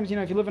feet. Sometimes,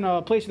 if you live in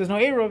a place where there's no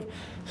Eruv,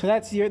 so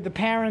that's the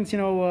parents'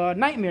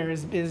 nightmare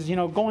is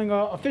going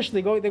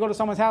officially. They go to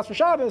someone's house for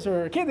Shabbos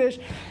or Kiddush,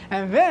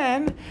 and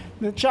then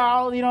the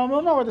child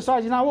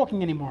decides he's not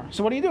walking anymore.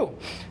 So what do you do?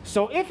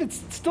 So if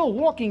it's still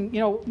walking,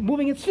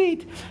 moving its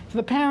feet, so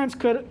the parents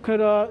could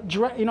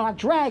not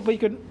drag, but you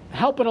could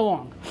help it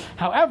along.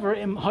 However,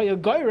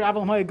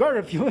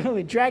 if you're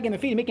literally dragging the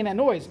feet, making that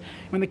noise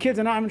when the kids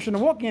are not interested in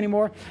walking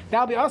anymore,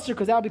 that'll be usher,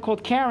 because that'll be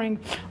called carrying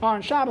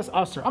on Shabbos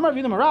usher. I'm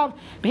reviewing the Marav.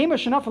 Behema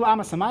shenafel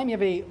amasamayim. You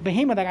have a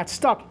behema that got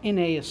stuck in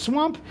a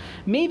swamp.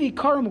 Maybe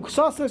karam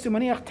uksasos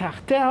umaniach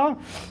tachteha.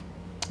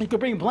 You could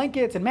bring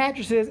blankets and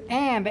mattresses,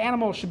 and the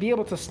animal should be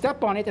able to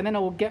step on it, and then it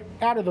will get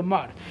out of the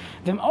mud.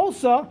 Then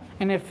also,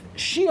 and if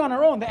she on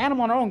her own, the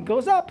animal on her own,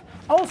 goes up,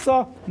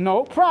 also,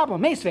 no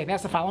problem. Meisvei,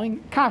 that's the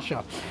following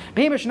kasha.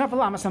 The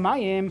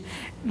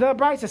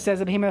Brisa says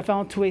that behemoth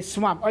fell into a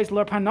swamp.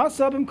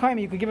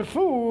 You could give it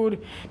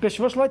food,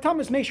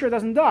 make sure it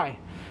doesn't die.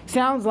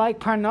 Sounds like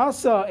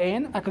parnasa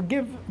in. I could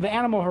give the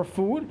animal her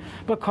food,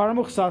 but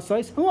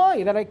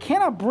that I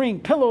cannot bring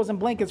pillows and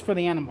blankets for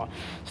the animal.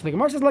 So the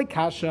Gemara says like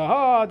kasha,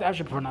 you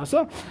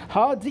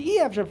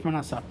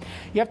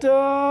have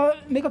to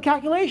make a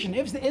calculation.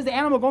 Is the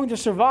animal going to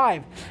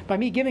survive by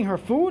me giving her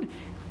food?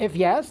 If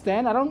yes,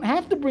 then I don't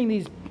have to bring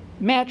these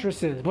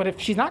mattresses. But if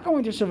she's not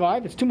going to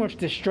survive, it's too much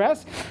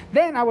distress,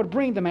 then I would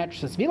bring the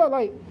mattresses.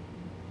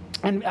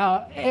 And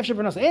after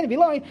maybe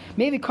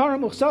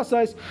karam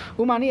uchsasais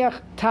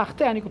umaniach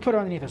tachte, and you can put it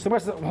underneath her. So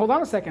hold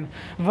on a second.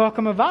 You had a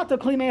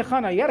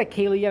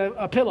keli, you had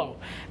a pillow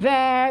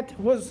that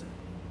was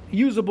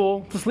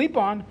usable to sleep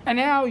on, and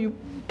now you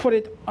put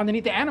it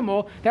underneath the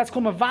animal. That's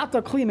called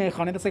mavata kli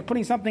mechana. That's like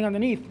putting something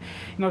underneath,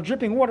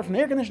 dripping water from the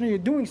air conditioner. You're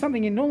doing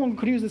something you no longer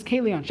could use this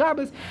keli on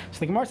Shabbos. So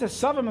the Gemara says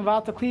sava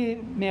mavata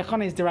kli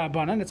mechana is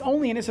derabanan. It's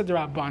only an issa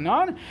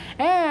derabanan,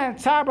 and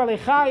tzar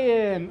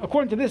balechayim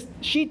according to this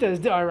shita is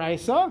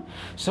deraisa.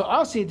 So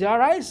asi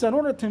deraisa, in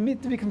order to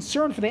be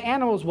concerned for the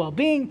animal's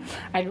well-being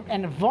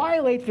and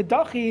violate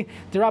vidachi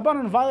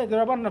derabanan, violate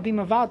derabanan of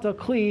mavata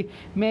kli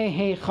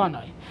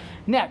mechana.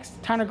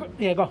 Next, time to go.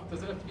 Yeah, go.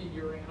 Does it have to be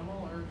your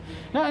animal or?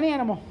 No, any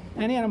animal.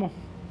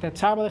 That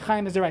tzar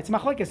b'lechaim is the right. It's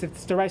machlokes if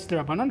it's the right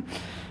derabanan.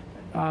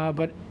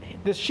 But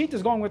this sheet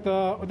is going with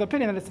the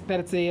opinion that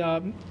it's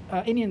a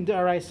Indian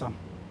deraisa.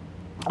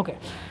 Okay.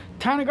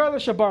 Tanagarla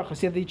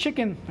shabarchas. You have the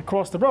chicken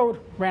across the road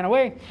ran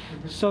away.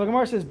 So the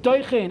Gemara says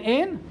doichin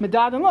in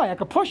medad and loy. I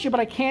could push it, but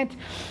I can't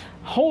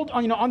hold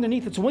on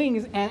underneath its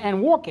wings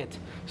and walk it.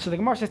 So the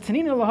Gemara says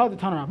tanina lahad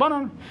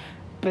tanarabanan,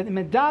 but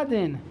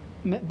medadin.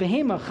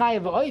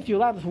 If you're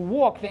allowed to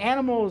walk the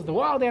animals, the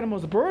wild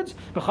animals, the birds,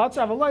 but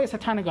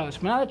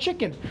not a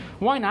chicken.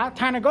 Why not?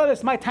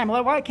 Tarnagolis, my time.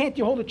 Why can't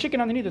you hold a chicken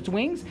underneath its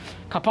wings?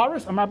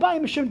 Kaparis,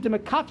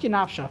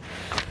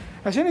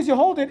 as soon as you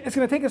hold it, it's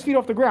going to take its feet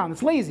off the ground.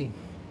 It's lazy.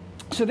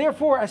 So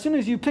therefore, as soon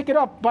as you pick it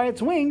up by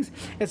its wings,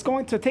 it's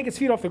going to take its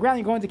feet off the ground.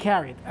 You're going to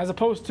carry it. As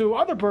opposed to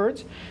other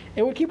birds,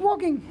 it would keep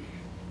walking.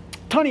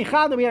 Tani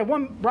Chada, we had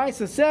one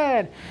brisa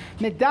said,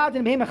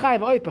 Medadin behem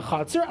chayav oy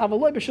pechatzer,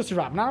 avaloy b'shus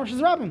rab. Now b'shus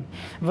rabim.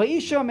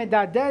 Va'isha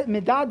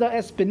medada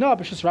es b'no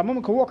b'shus rabim.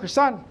 Woman can walk her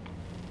son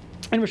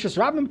in b'shus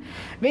rabim.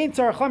 Vein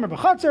tzar chamer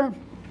b'chatzer.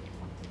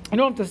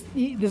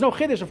 There's no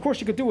chiddush. Of course,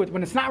 you could do it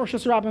when it's not Rosh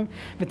Hashanah.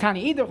 V'tani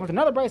either. With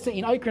another brisa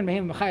in Oikrin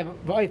behem chayav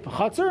oy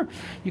pechatzer,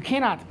 you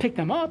cannot pick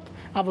them up.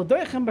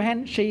 Avodoichem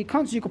behen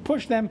sheyikansu. You can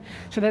push them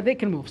so that they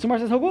can move. So Mar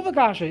says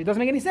Haguvakasha. It doesn't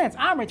make any sense.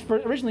 Amrit,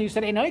 originally you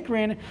said in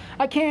Oikrin,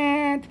 I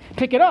can't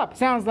pick it up.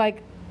 Sounds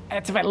like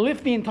it's if I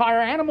lift the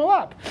entire animal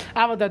up.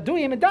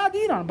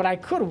 But I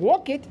could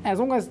walk it as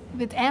long as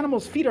the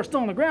animal's feet are still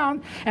on the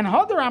ground. And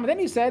then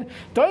you said,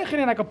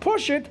 I could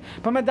push it,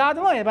 but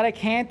I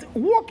can't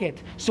walk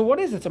it. So what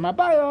is it?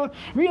 So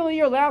really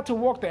you're allowed to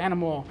walk the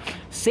animal.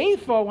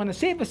 Seifa, when the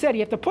Seifa said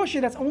you have to push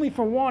it, that's only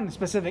for one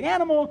specific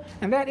animal,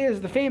 and that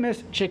is the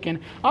famous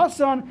chicken.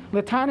 Asan,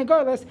 Latana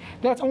Garlis,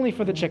 that's only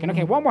for the chicken.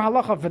 Okay, one more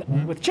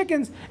halacha with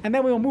chickens, and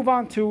then we will move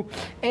on to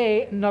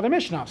another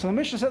Mishnah. So the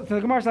Mishnah says, the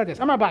Gemara says like this,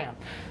 Amar Baya.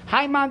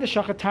 Haiman de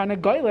shachatana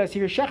goyles. If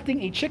you're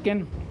shechting a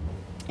chicken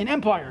in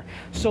Empire,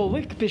 so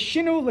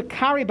likbishinu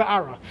lekari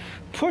ba'ara,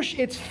 push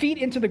its feet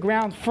into the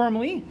ground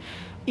firmly.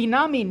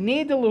 Inami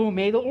nedalu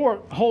medal,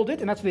 or hold it,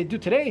 and that's what they do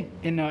today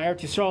in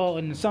Eretz Yisrael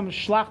and some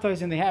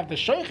shlachtas, and they have the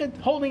sheikhet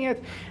holding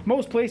it.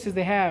 Most places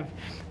they have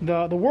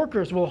the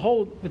workers will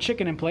hold the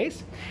chicken in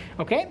place.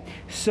 Okay,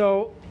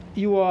 so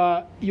you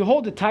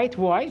hold it tight.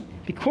 Why?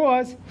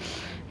 Because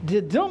if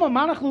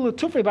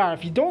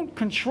you don't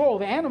control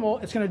the animal,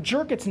 it's going to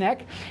jerk its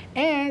neck,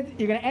 and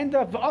you're going to end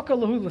up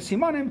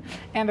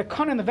and the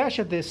kan and the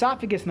veshet, the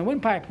esophagus and the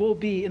windpipe will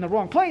be in the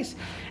wrong place,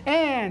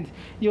 and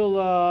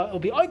it'll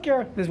be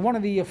oiker. There's one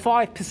of the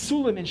 5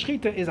 pisulim in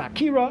shchita is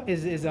akira,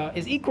 is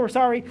ikor.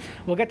 Sorry,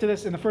 we'll get to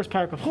this in the first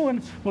parak of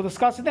Chulin. We'll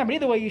discuss it then. But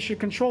either way, you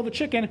should control the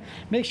chicken.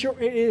 Make sure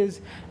it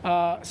is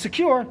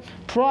secure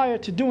prior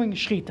to doing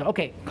shchita.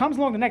 Okay, comes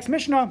along the next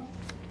Mishnah.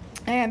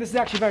 And this is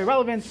actually very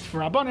relevant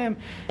for Rabbanim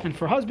and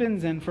for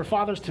husbands and for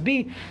fathers to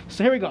be.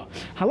 So here we go.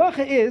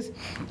 Halacha is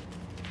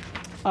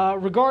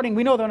regarding,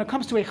 we know that when it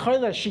comes to a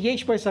chayla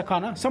sheyesh by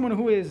sakana, someone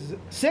who is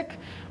sick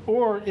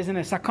or is in a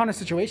sakana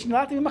situation, you'll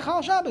have to be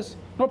machal Shabbos.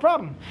 No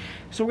problem.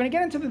 So we're going to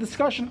get into the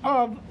discussion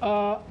of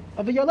a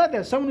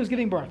yoledes, someone who's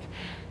giving birth.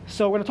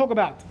 So we're going to talk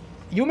about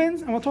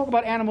humans, and we'll talk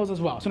about animals as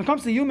well. So when it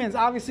comes to humans,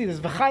 obviously there's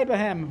v'chai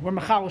b'hem, we're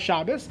mechal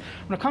Shabbos.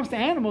 When it comes to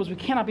animals, we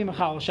cannot be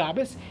mechal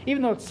Shabbos.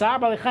 Even though tzar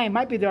b'lechaim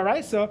might be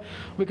deraisa,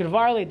 we could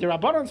violate the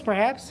rabbanans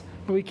perhaps,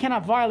 but we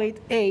cannot violate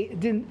a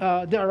din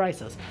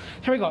deraisas.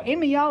 Here we go. In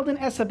miyaldin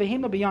esa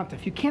behema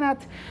b'yantif.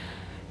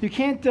 You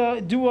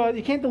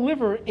can't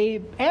deliver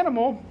a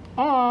animal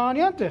on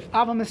yantif.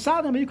 Aval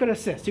mesadim, but you could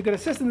assist. You could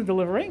assist in the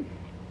delivery,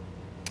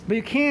 but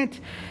you can't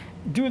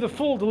do the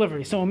full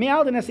delivery. So when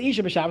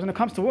it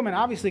comes to women,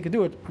 obviously you could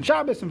do it on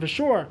Shabbos and for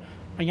sure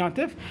on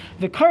Yantif.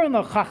 The current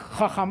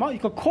chachama, you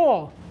could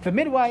call the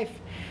midwife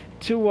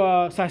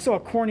to. So I saw a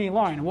corny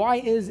line. Why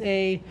is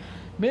a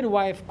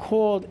midwife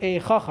called a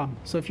chacham?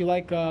 So if you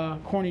like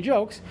corny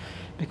jokes,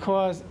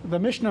 because the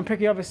Mishnah in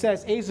Pirkei Avos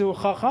says Ezu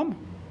chacham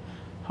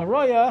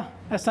Haroya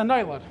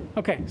Esanaylad.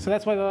 Okay, so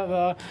that's why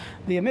the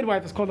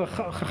midwife is called a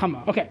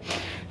chachama. Okay,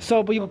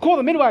 so but you can call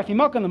the midwife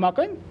Yimakan the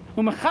Makan.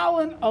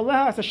 Umachalin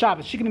Aleha as a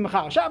Shabbos. She can be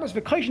Machal Shabbos.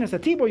 V'kaishin as a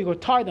tibor. You go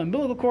tie the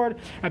umbilical cord.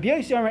 Rabbi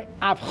Yossi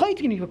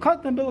Avchaytin. You go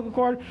cut the umbilical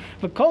cord.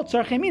 V'kol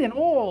tzarchemin, and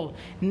all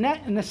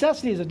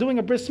necessities of doing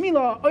a bris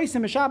milah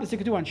oisim Shabbos you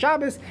could do on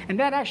Shabbos, and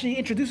that actually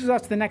introduces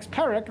us to the next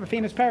parak, the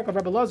famous parak of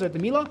Rabbi Lazar the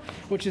Milah,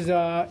 which is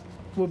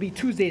will be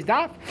Tuesday's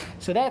daf.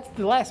 So that's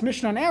the last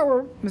mission on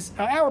our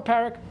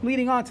parak,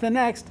 leading on to the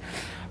next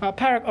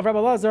parak of Rabbi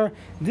Lazar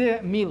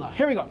the Milah.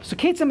 Here we go. So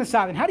Ketzah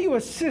Mesadin, how do you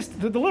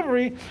assist the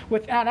delivery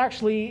without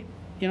actually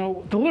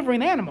delivering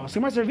the animal? So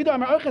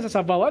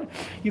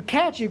you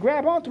catch, you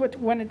grab onto it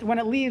when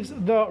it leaves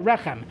the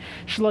rechem.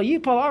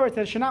 That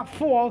it should not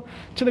fall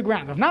to the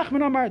ground.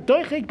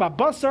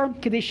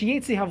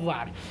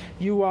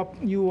 You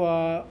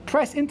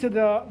press into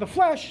the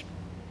flesh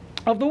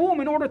of the womb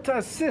in order to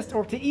assist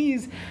or to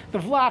ease the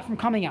vlad from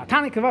coming out.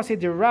 Tani Kavasi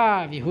de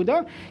Rav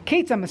Yehuda,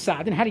 Ketzah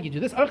Mesadin. How do you do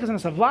this?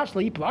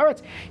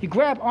 You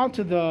grab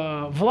onto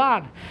the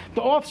vlad,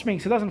 the offspring,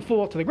 so it doesn't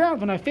fall to the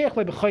ground.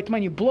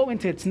 When you blow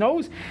into its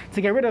nose to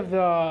get rid of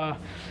the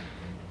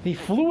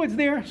fluids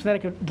there, so that it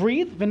could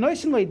breathe. And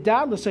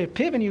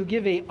you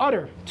give a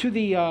udder to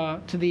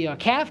the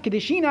calf,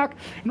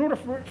 in order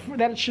for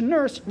that it should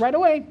nurse right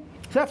away.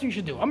 So that's what you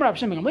should do. There's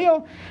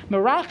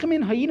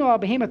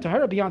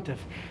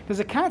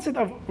a concept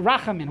of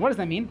rachamin. What does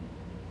that mean?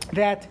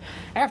 That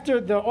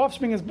after the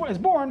offspring is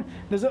born,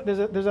 there's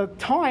a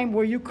time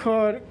where you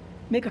could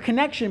make a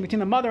connection between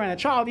the mother and the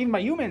child, even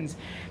by humans.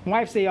 My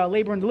wife's a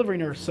labor and delivery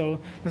nurse, so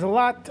there's a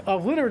lot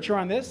of literature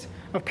on this,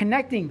 of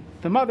connecting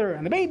the mother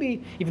and the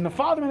baby, even the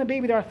father and the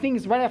baby. There are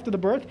things right after the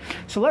birth.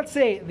 So let's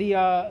say the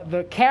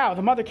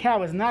mother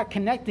cow is not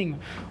connecting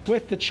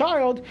with the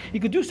child,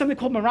 you could do something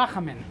called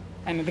merachamin.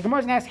 And the Gemara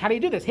is going to ask, how do you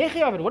do this?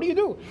 What do you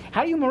do?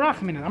 How do you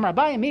merachamin it? Amar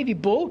Abaye, maybe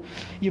bull.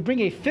 You bring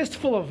a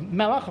fistful of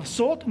melach, of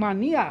salt,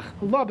 maniach,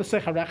 la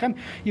b'seicha rechem.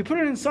 You put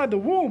it inside the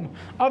womb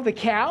of the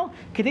cow.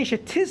 Kadesha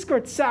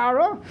tiskar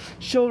tzara.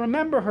 She'll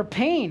remember her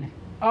pain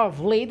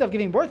of late, of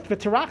giving birth,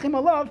 v'terachim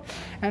alav,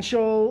 and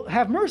she'll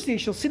have mercy.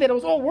 She'll see that it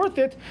was all worth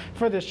it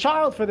for this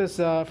child, for this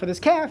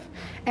calf,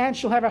 and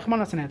she'll have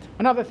rachmanas in it.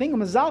 Another thing,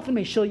 mazal from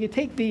meishil, you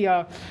take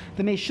the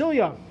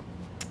meishilya,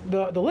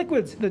 the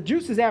liquids, the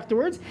juices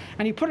afterwards,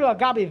 and you put it al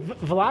gabi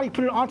vlad, you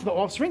put it onto the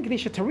offspring.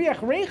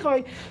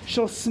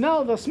 She'll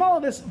smell the smell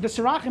of this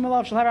v'serachim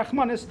alav. She'll have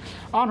rachmanis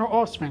on her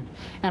offspring.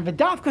 And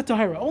v'davka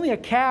tahira, only a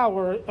cow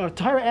or a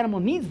tahira animal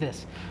needs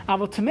this.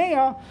 Avol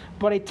tameya,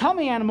 but a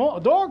tummy animal, a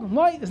dog,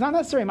 is not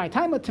necessary. My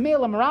time with tameya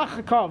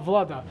lamarachaka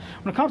vlada.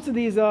 When it comes to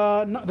these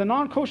the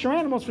non-kosher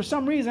animals, for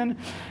some reason,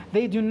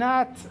 they do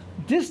not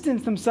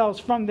distance themselves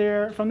from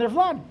their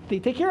vlad. They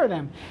take care of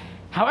them.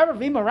 However,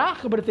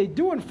 but if they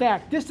do in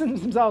fact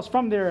distance themselves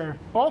from their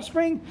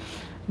offspring,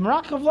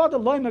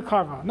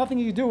 nothing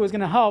you do is going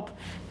to help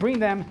bring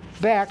them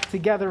back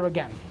together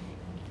again.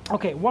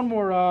 Okay, one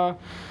more.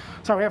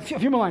 We have a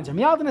few more lines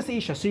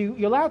here. So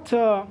you're allowed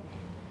to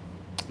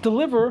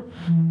deliver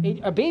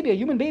a baby, a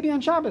human baby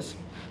on Shabbos.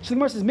 So the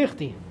Gemara says,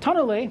 Michti,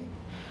 Tanale.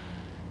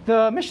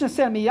 The Mishnah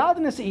said, you're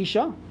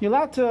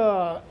allowed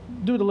to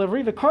do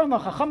delivery. You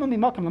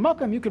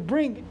could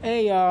bring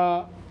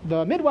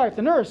the midwife,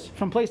 the nurse,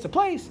 from place to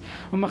place.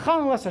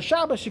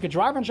 She could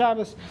drive on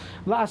Shabbos.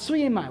 What's the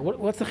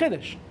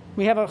chiddush?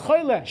 We have a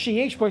choyle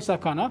sheyesh bo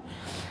sakana,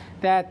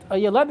 that a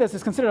yeledes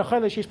is considered a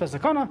choyle sheyesh bo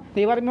sakana.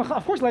 They let him,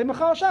 of course, let him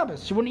mechal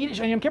Shabbos. She wouldn't eat it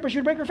on Yom Kippur. She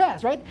would break her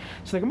fast, right?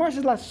 So the Gemara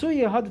says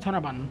lasuye had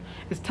tanaban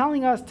is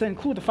telling us to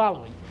include the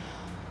following.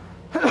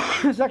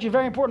 This is actually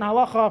very important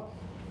halacha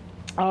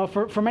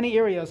for many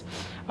areas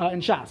in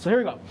Shas. So here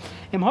we go.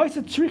 If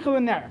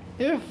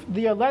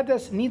the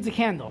yeledes needs a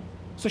candle,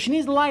 so she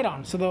needs the light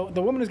on. So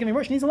the woman who's giving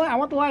birth, she needs the light. I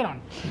want the light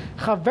on.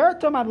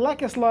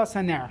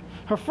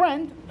 Her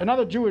friend,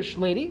 another Jewish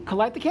lady, could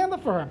light the candle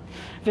for her.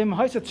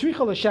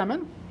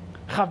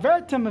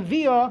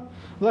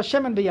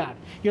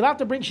 You're allowed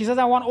to bring, she says,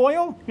 I want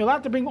oil. You're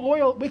allowed to bring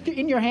oil with you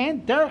in your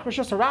hand. Derech Rosh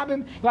Hashanah.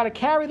 You're allowed to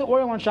carry the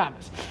oil on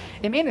Shabbos.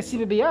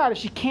 If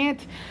she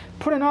can't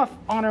put enough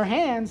on her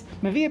hands,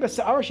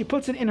 she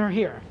puts it in her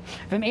ear.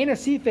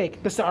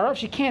 If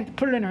she can't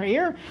put it in her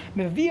ear,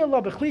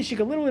 she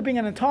could literally bring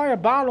an entire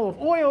bottle of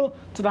oil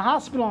to the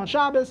hospital on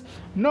Shabbos,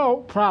 no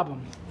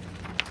problem.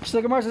 So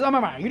the Gemara says,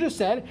 you just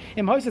said,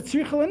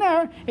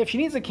 if she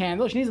needs a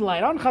candle, she needs a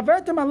light on,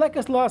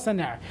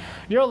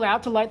 you're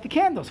allowed to light the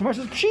candle. So the Gemara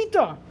says,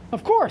 Pshita,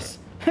 of course.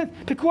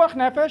 Pikuach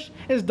nefesh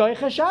is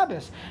doicha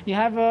Shabbos. You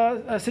have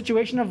a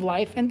situation of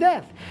life and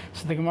death.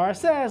 So the Gemara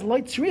says,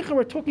 light tzricha,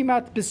 we're talking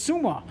about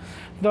besuma.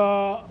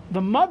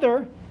 The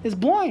mother is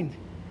blind,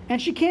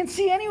 and she can't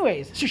see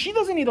anyways, so she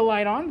doesn't need a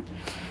light on.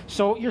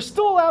 So you're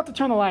still allowed to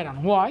turn the light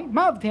on. Why? I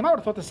would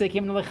have thought to say,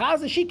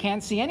 she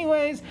can't see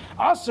anyways.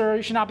 Aser,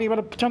 you should not be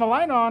able to turn the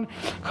light on.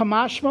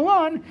 Kamash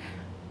malan.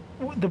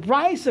 The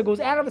Brisa goes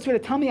out of its way to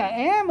tell me I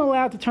am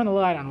allowed to turn the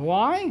light on.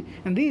 Why?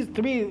 And these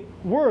three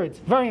words,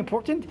 very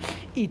important.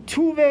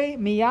 Ituve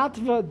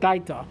miyatva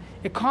daita.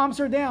 It calms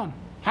her down.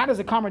 How does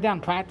it calm her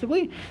down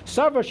practically?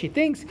 Sarva, she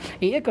thinks,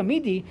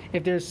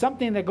 if there's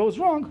something that goes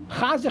wrong,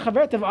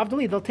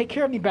 they'll take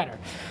care of me better.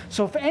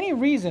 So for any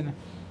reason,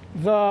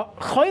 the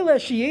choyle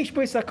sheyesh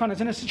bo sakana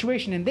is in a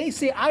situation and they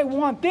say, I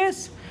want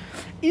this,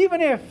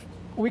 even if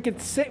we could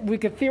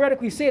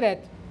theoretically say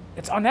that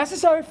it's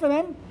unnecessary for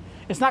them,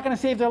 it's not going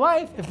to save their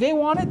life. If they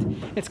want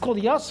it, it's called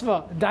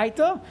Yasva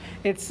Daita.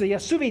 It's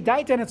Yasuvi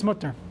Daita and it's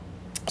mutter.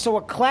 So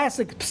a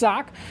classic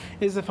psak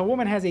is if a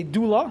woman has a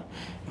doula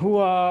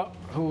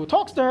who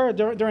talks to her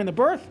during the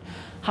birth,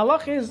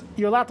 halach is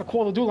you're allowed to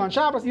call the doula on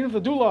Shabbos, even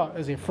if the doula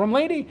is a from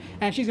lady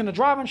and she's going to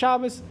drive on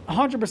Shabbos,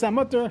 100%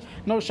 mutter,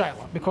 no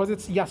shayla, because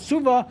it's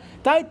Yasuva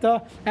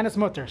Daita and it's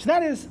mutter. So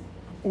that is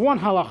one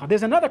halacha.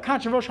 There's another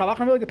controversial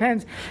halacha. It really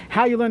depends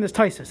how you learn this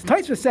Taisus.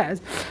 Taisus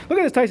says, look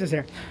at this Taisus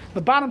here.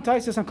 The bottom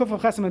Taisus on Kufah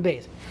Chesam and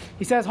Beis.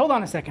 He says, hold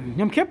on a second.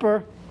 Yom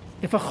Kippur,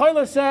 if a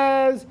choila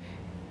says,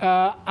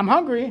 I'm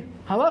hungry,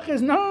 halacha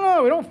is,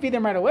 no, we don't feed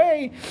them right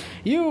away.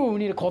 You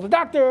need to call the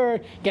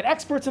doctor, get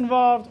experts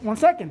involved. One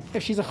second.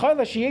 If she's a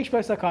choila, sheyesh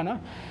by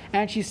sakana,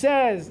 and she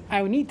says,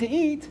 I need to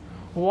eat,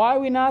 why are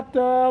we not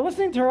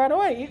listening to her right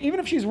away? Even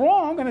if she's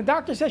wrong and the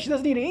doctor says she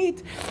doesn't need to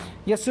eat,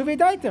 yasuve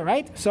daita,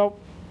 right? So,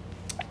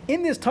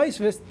 in this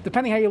Tosfos,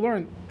 depending how you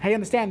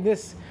understand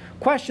this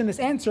question, this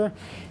answer,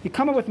 you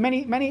come up with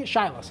many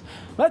shilas.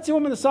 Let's say a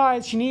woman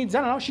decides she wants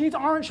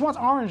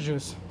orange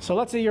juice. So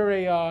let's say you're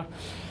a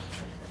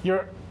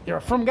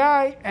firm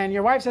guy and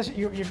your wife says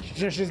she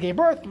just gave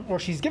birth or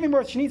she's giving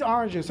birth, she needs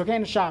orange juice, okay,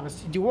 in the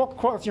Shabbos. Do you walk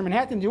across your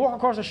Manhattan, do you walk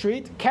across the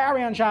street,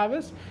 carry on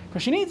Shabbos,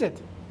 because she needs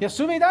it.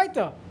 Yasuve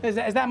daita. Is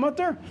that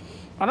mutter?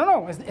 I don't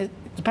know. It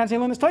depends how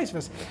you learn this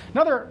Tosfos.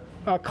 Another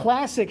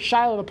classic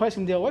shilah the place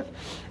can deal with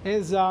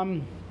is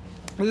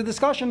there's a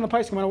discussion in the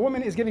Paiskim when a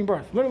woman is giving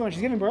birth, literally when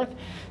she's giving birth.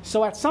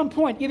 So at some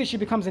point, either she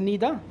becomes a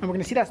nida, and we're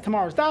going to see that's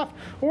tomorrow's daf,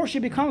 or she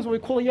becomes what we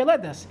call a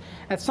yeledes.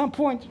 At some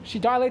point, she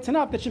dilates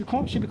enough that she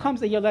becomes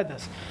a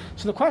yeledes.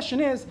 So the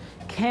question is,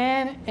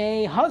 can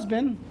a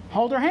husband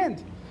hold her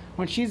hand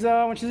when she's a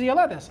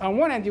yeledes? On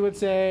one end, you would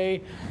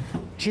say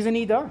she's a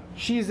nida,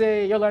 she's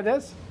a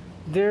yeledes.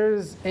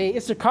 There's a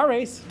isser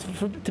kares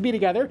to be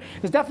together.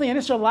 There's definitely an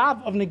isser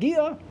lav of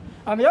negia.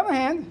 On the other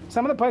hand,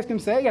 some of the poskim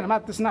say, again,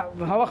 this is not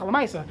halacha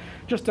l'maisa,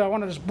 just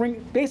want to just bring,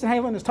 based on how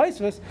you learn this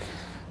Tosfos,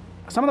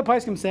 some of the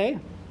poskim say,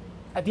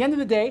 at the end of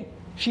the day,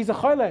 she's a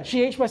choyle,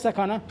 sheyesh by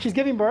sakana, she's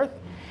giving birth.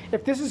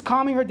 If this is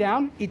calming her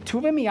down,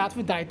 ituve miyat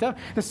v'daita,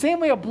 the same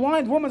way a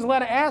blind woman's allowed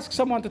to ask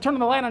someone to turn on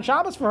the light on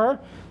Shabbos for her,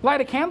 light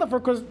a candle for her,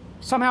 because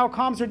somehow it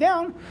calms her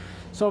down.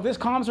 So if this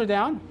calms her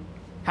down,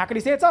 how could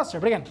he say it's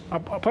usher? But again,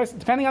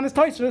 depending on this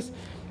Tosfos,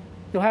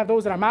 you'll have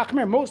those that are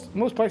machmer.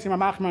 Most places are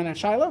machmer on that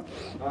shaila.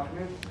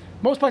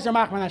 Most places are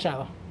machmer on that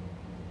shaila.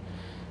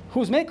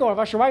 Who's Mako? Or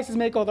Vasher Weiss is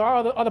Mako. There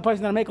are other places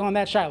that are Mako on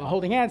that shaila,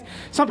 holding hands.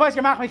 Some places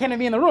are machmer, can't even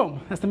be in the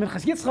room. That's the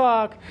Minchas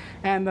Yitzchak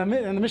and the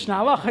Mishnah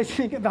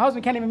Halach. The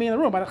husband can't even be in the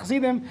room. By the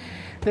Chassidim,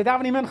 they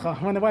davening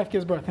mincha when the wife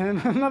gives birth.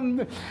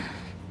 And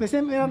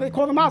they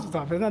call them mazel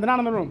tov. They're not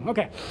in the room.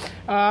 Okay,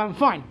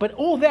 fine. But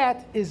all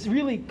that is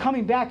really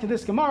coming back to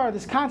this Gemara,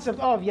 this concept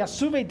of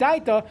Yasuve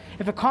Daita.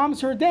 If it calms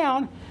her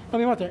down, I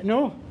mean, what there?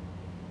 No,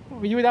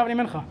 you were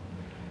davening mincha.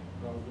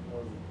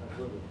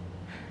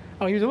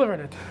 Oh, you delivered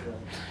it. Yeah.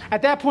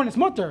 At that point, it's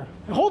mutter.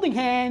 Holding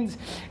hands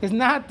is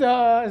not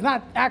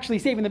actually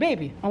saving the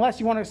baby, unless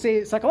you want to say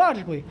it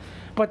psychologically.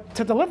 But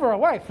to deliver a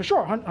wife, for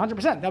sure,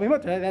 100%, that'll be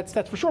mutter.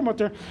 That's for sure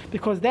mutter,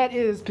 because that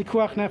is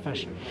pikuach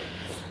nefesh.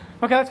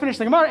 Okay, let's finish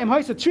the Gemara.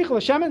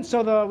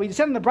 So we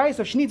said in the Bryce,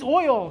 if she needs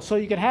oil, so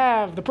you can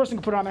have the person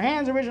can put it on their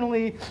hands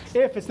originally.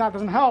 If it's not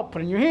doesn't help,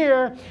 put it in your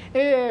hair.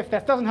 If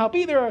that doesn't help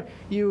either,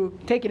 you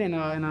take it in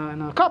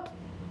a cup,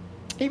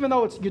 even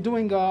though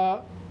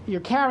you're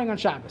carrying on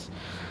Shabbos.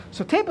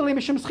 So tepeli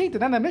mishum schita.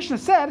 Then the Mishnah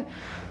said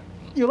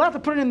you're allowed to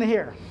put it in the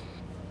hair.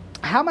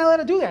 How am I allowed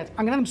to do that?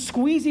 I'm going to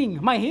squeezing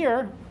my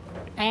hair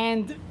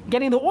and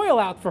getting the oil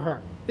out for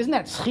her. Isn't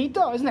that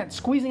schita? Isn't that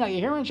squeezing out your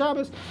hair on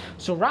Shabbos?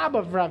 So Rav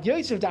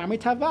Yosef Da'amri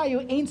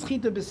Tavayu ain't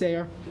schita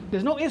b'seir.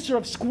 There's no issue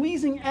of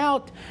squeezing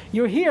out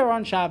your hair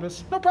on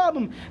Shabbos. No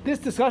problem. This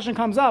discussion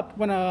comes up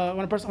when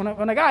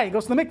a guy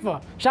goes to the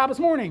mikvah Shabbos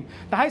morning,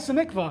 the Haisa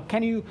mikvah.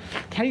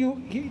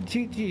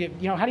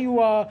 How do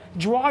you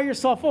draw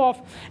yourself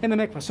off in the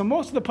mikvah? So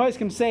most of the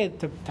poskim say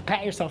to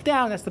pat yourself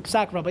down. That's the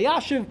psak Rabbi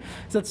Yashiv.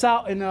 That's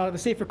out in the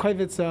Sefer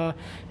Kovetz,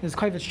 his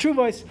Kovetz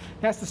Shuvos.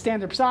 That's the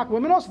standard psak.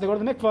 Women also, they go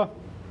to the mikvah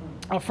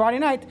on Friday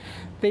night,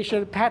 they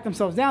should pat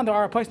themselves down. There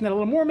are a person that are a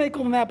little more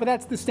makel than that, but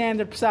that's the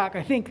standard psak,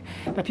 I think,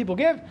 that people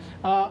give.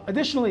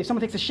 Additionally, if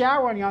someone takes a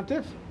shower on Yom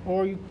Tov,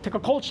 or you take a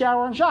cold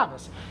shower on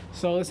Shabbos,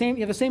 so you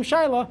have the same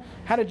shaila,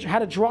 how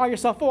to draw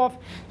yourself off.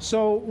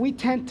 So we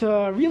tend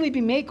to really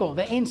be makel,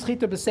 the ein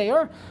schita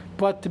b'seir,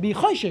 but to be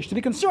choishish, to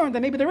be concerned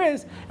that maybe there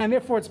is, and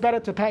therefore it's better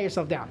to pat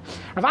yourself down.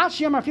 Even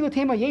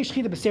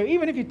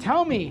if you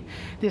tell me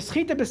the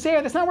schita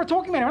b'seir, that's not what we're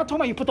talking about. We're not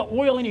talking about you put the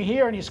oil in your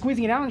hair and you're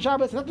squeezing it out on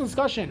Shabbos. That's not the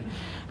discussion.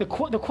 The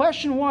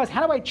question was,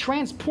 how do I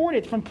transport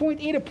it from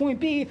point A to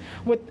point B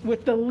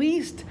with the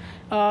least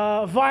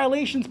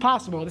violations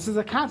possible? This is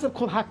a concept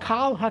called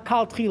hakal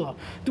hakal tchila,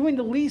 doing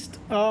the least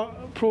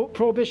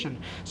prohibition.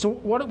 So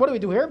what do we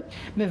do here?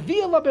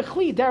 Mevia la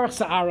bechli derech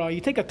sa'ara.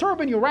 You take a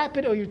turban, you wrap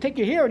it, or you take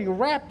your hair and you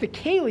wrap the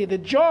keli, the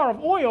jar of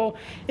oil,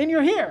 in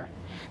your hair.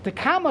 The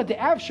kama de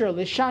avshir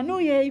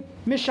l'shanuye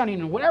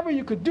mishaninu. Whatever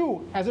you could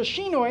do as a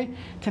shinoi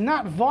to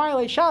not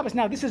violate Shabbos.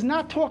 Now, this is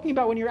not talking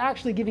about when you're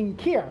actually giving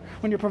care,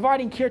 when you're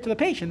providing care to the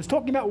patient. It's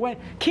talking about when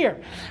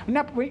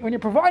you're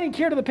providing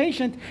care to the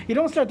patient, you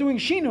don't start doing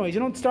shinois.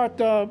 You don't start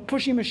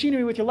pushing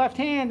machinery with your left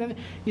hand, and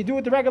you do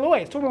it the regular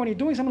way. It's talking about when you're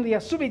doing something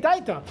like Yasubi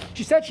Daita.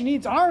 She said she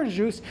needs orange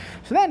juice,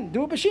 so then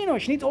do it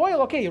b'shinoi. She needs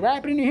oil. Okay, you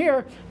wrap it in your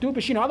hair, do it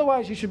b'shinoi.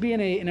 Otherwise, you should be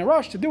in a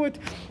rush to do it.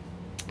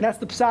 That's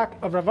the psak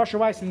of Rav Asher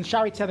Weiss in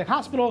Shari Tzedek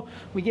Hospital.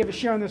 We gave a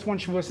share on this one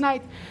Shavuos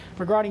night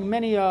regarding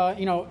many,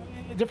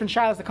 different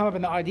shilas that come up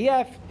in the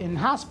IDF, in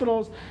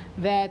hospitals,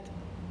 that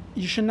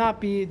you should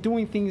not be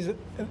doing things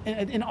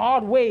in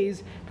odd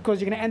ways because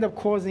you're going to end up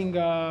causing,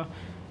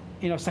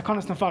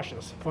 sakanas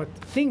nefashos. But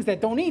things that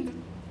don't need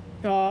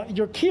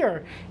your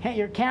care,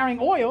 you're carrying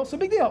oil, it's a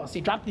big deal. So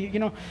you drop,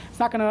 it's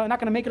not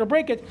gonna make it or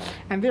break it,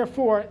 and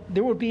therefore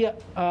there would be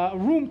a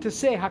room to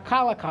say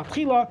hakala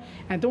katchila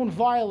and don't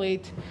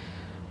violate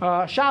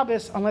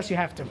Shabbos unless you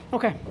have to.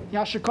 Okay,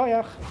 Yashir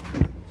Koyach.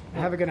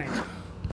 Have a good night.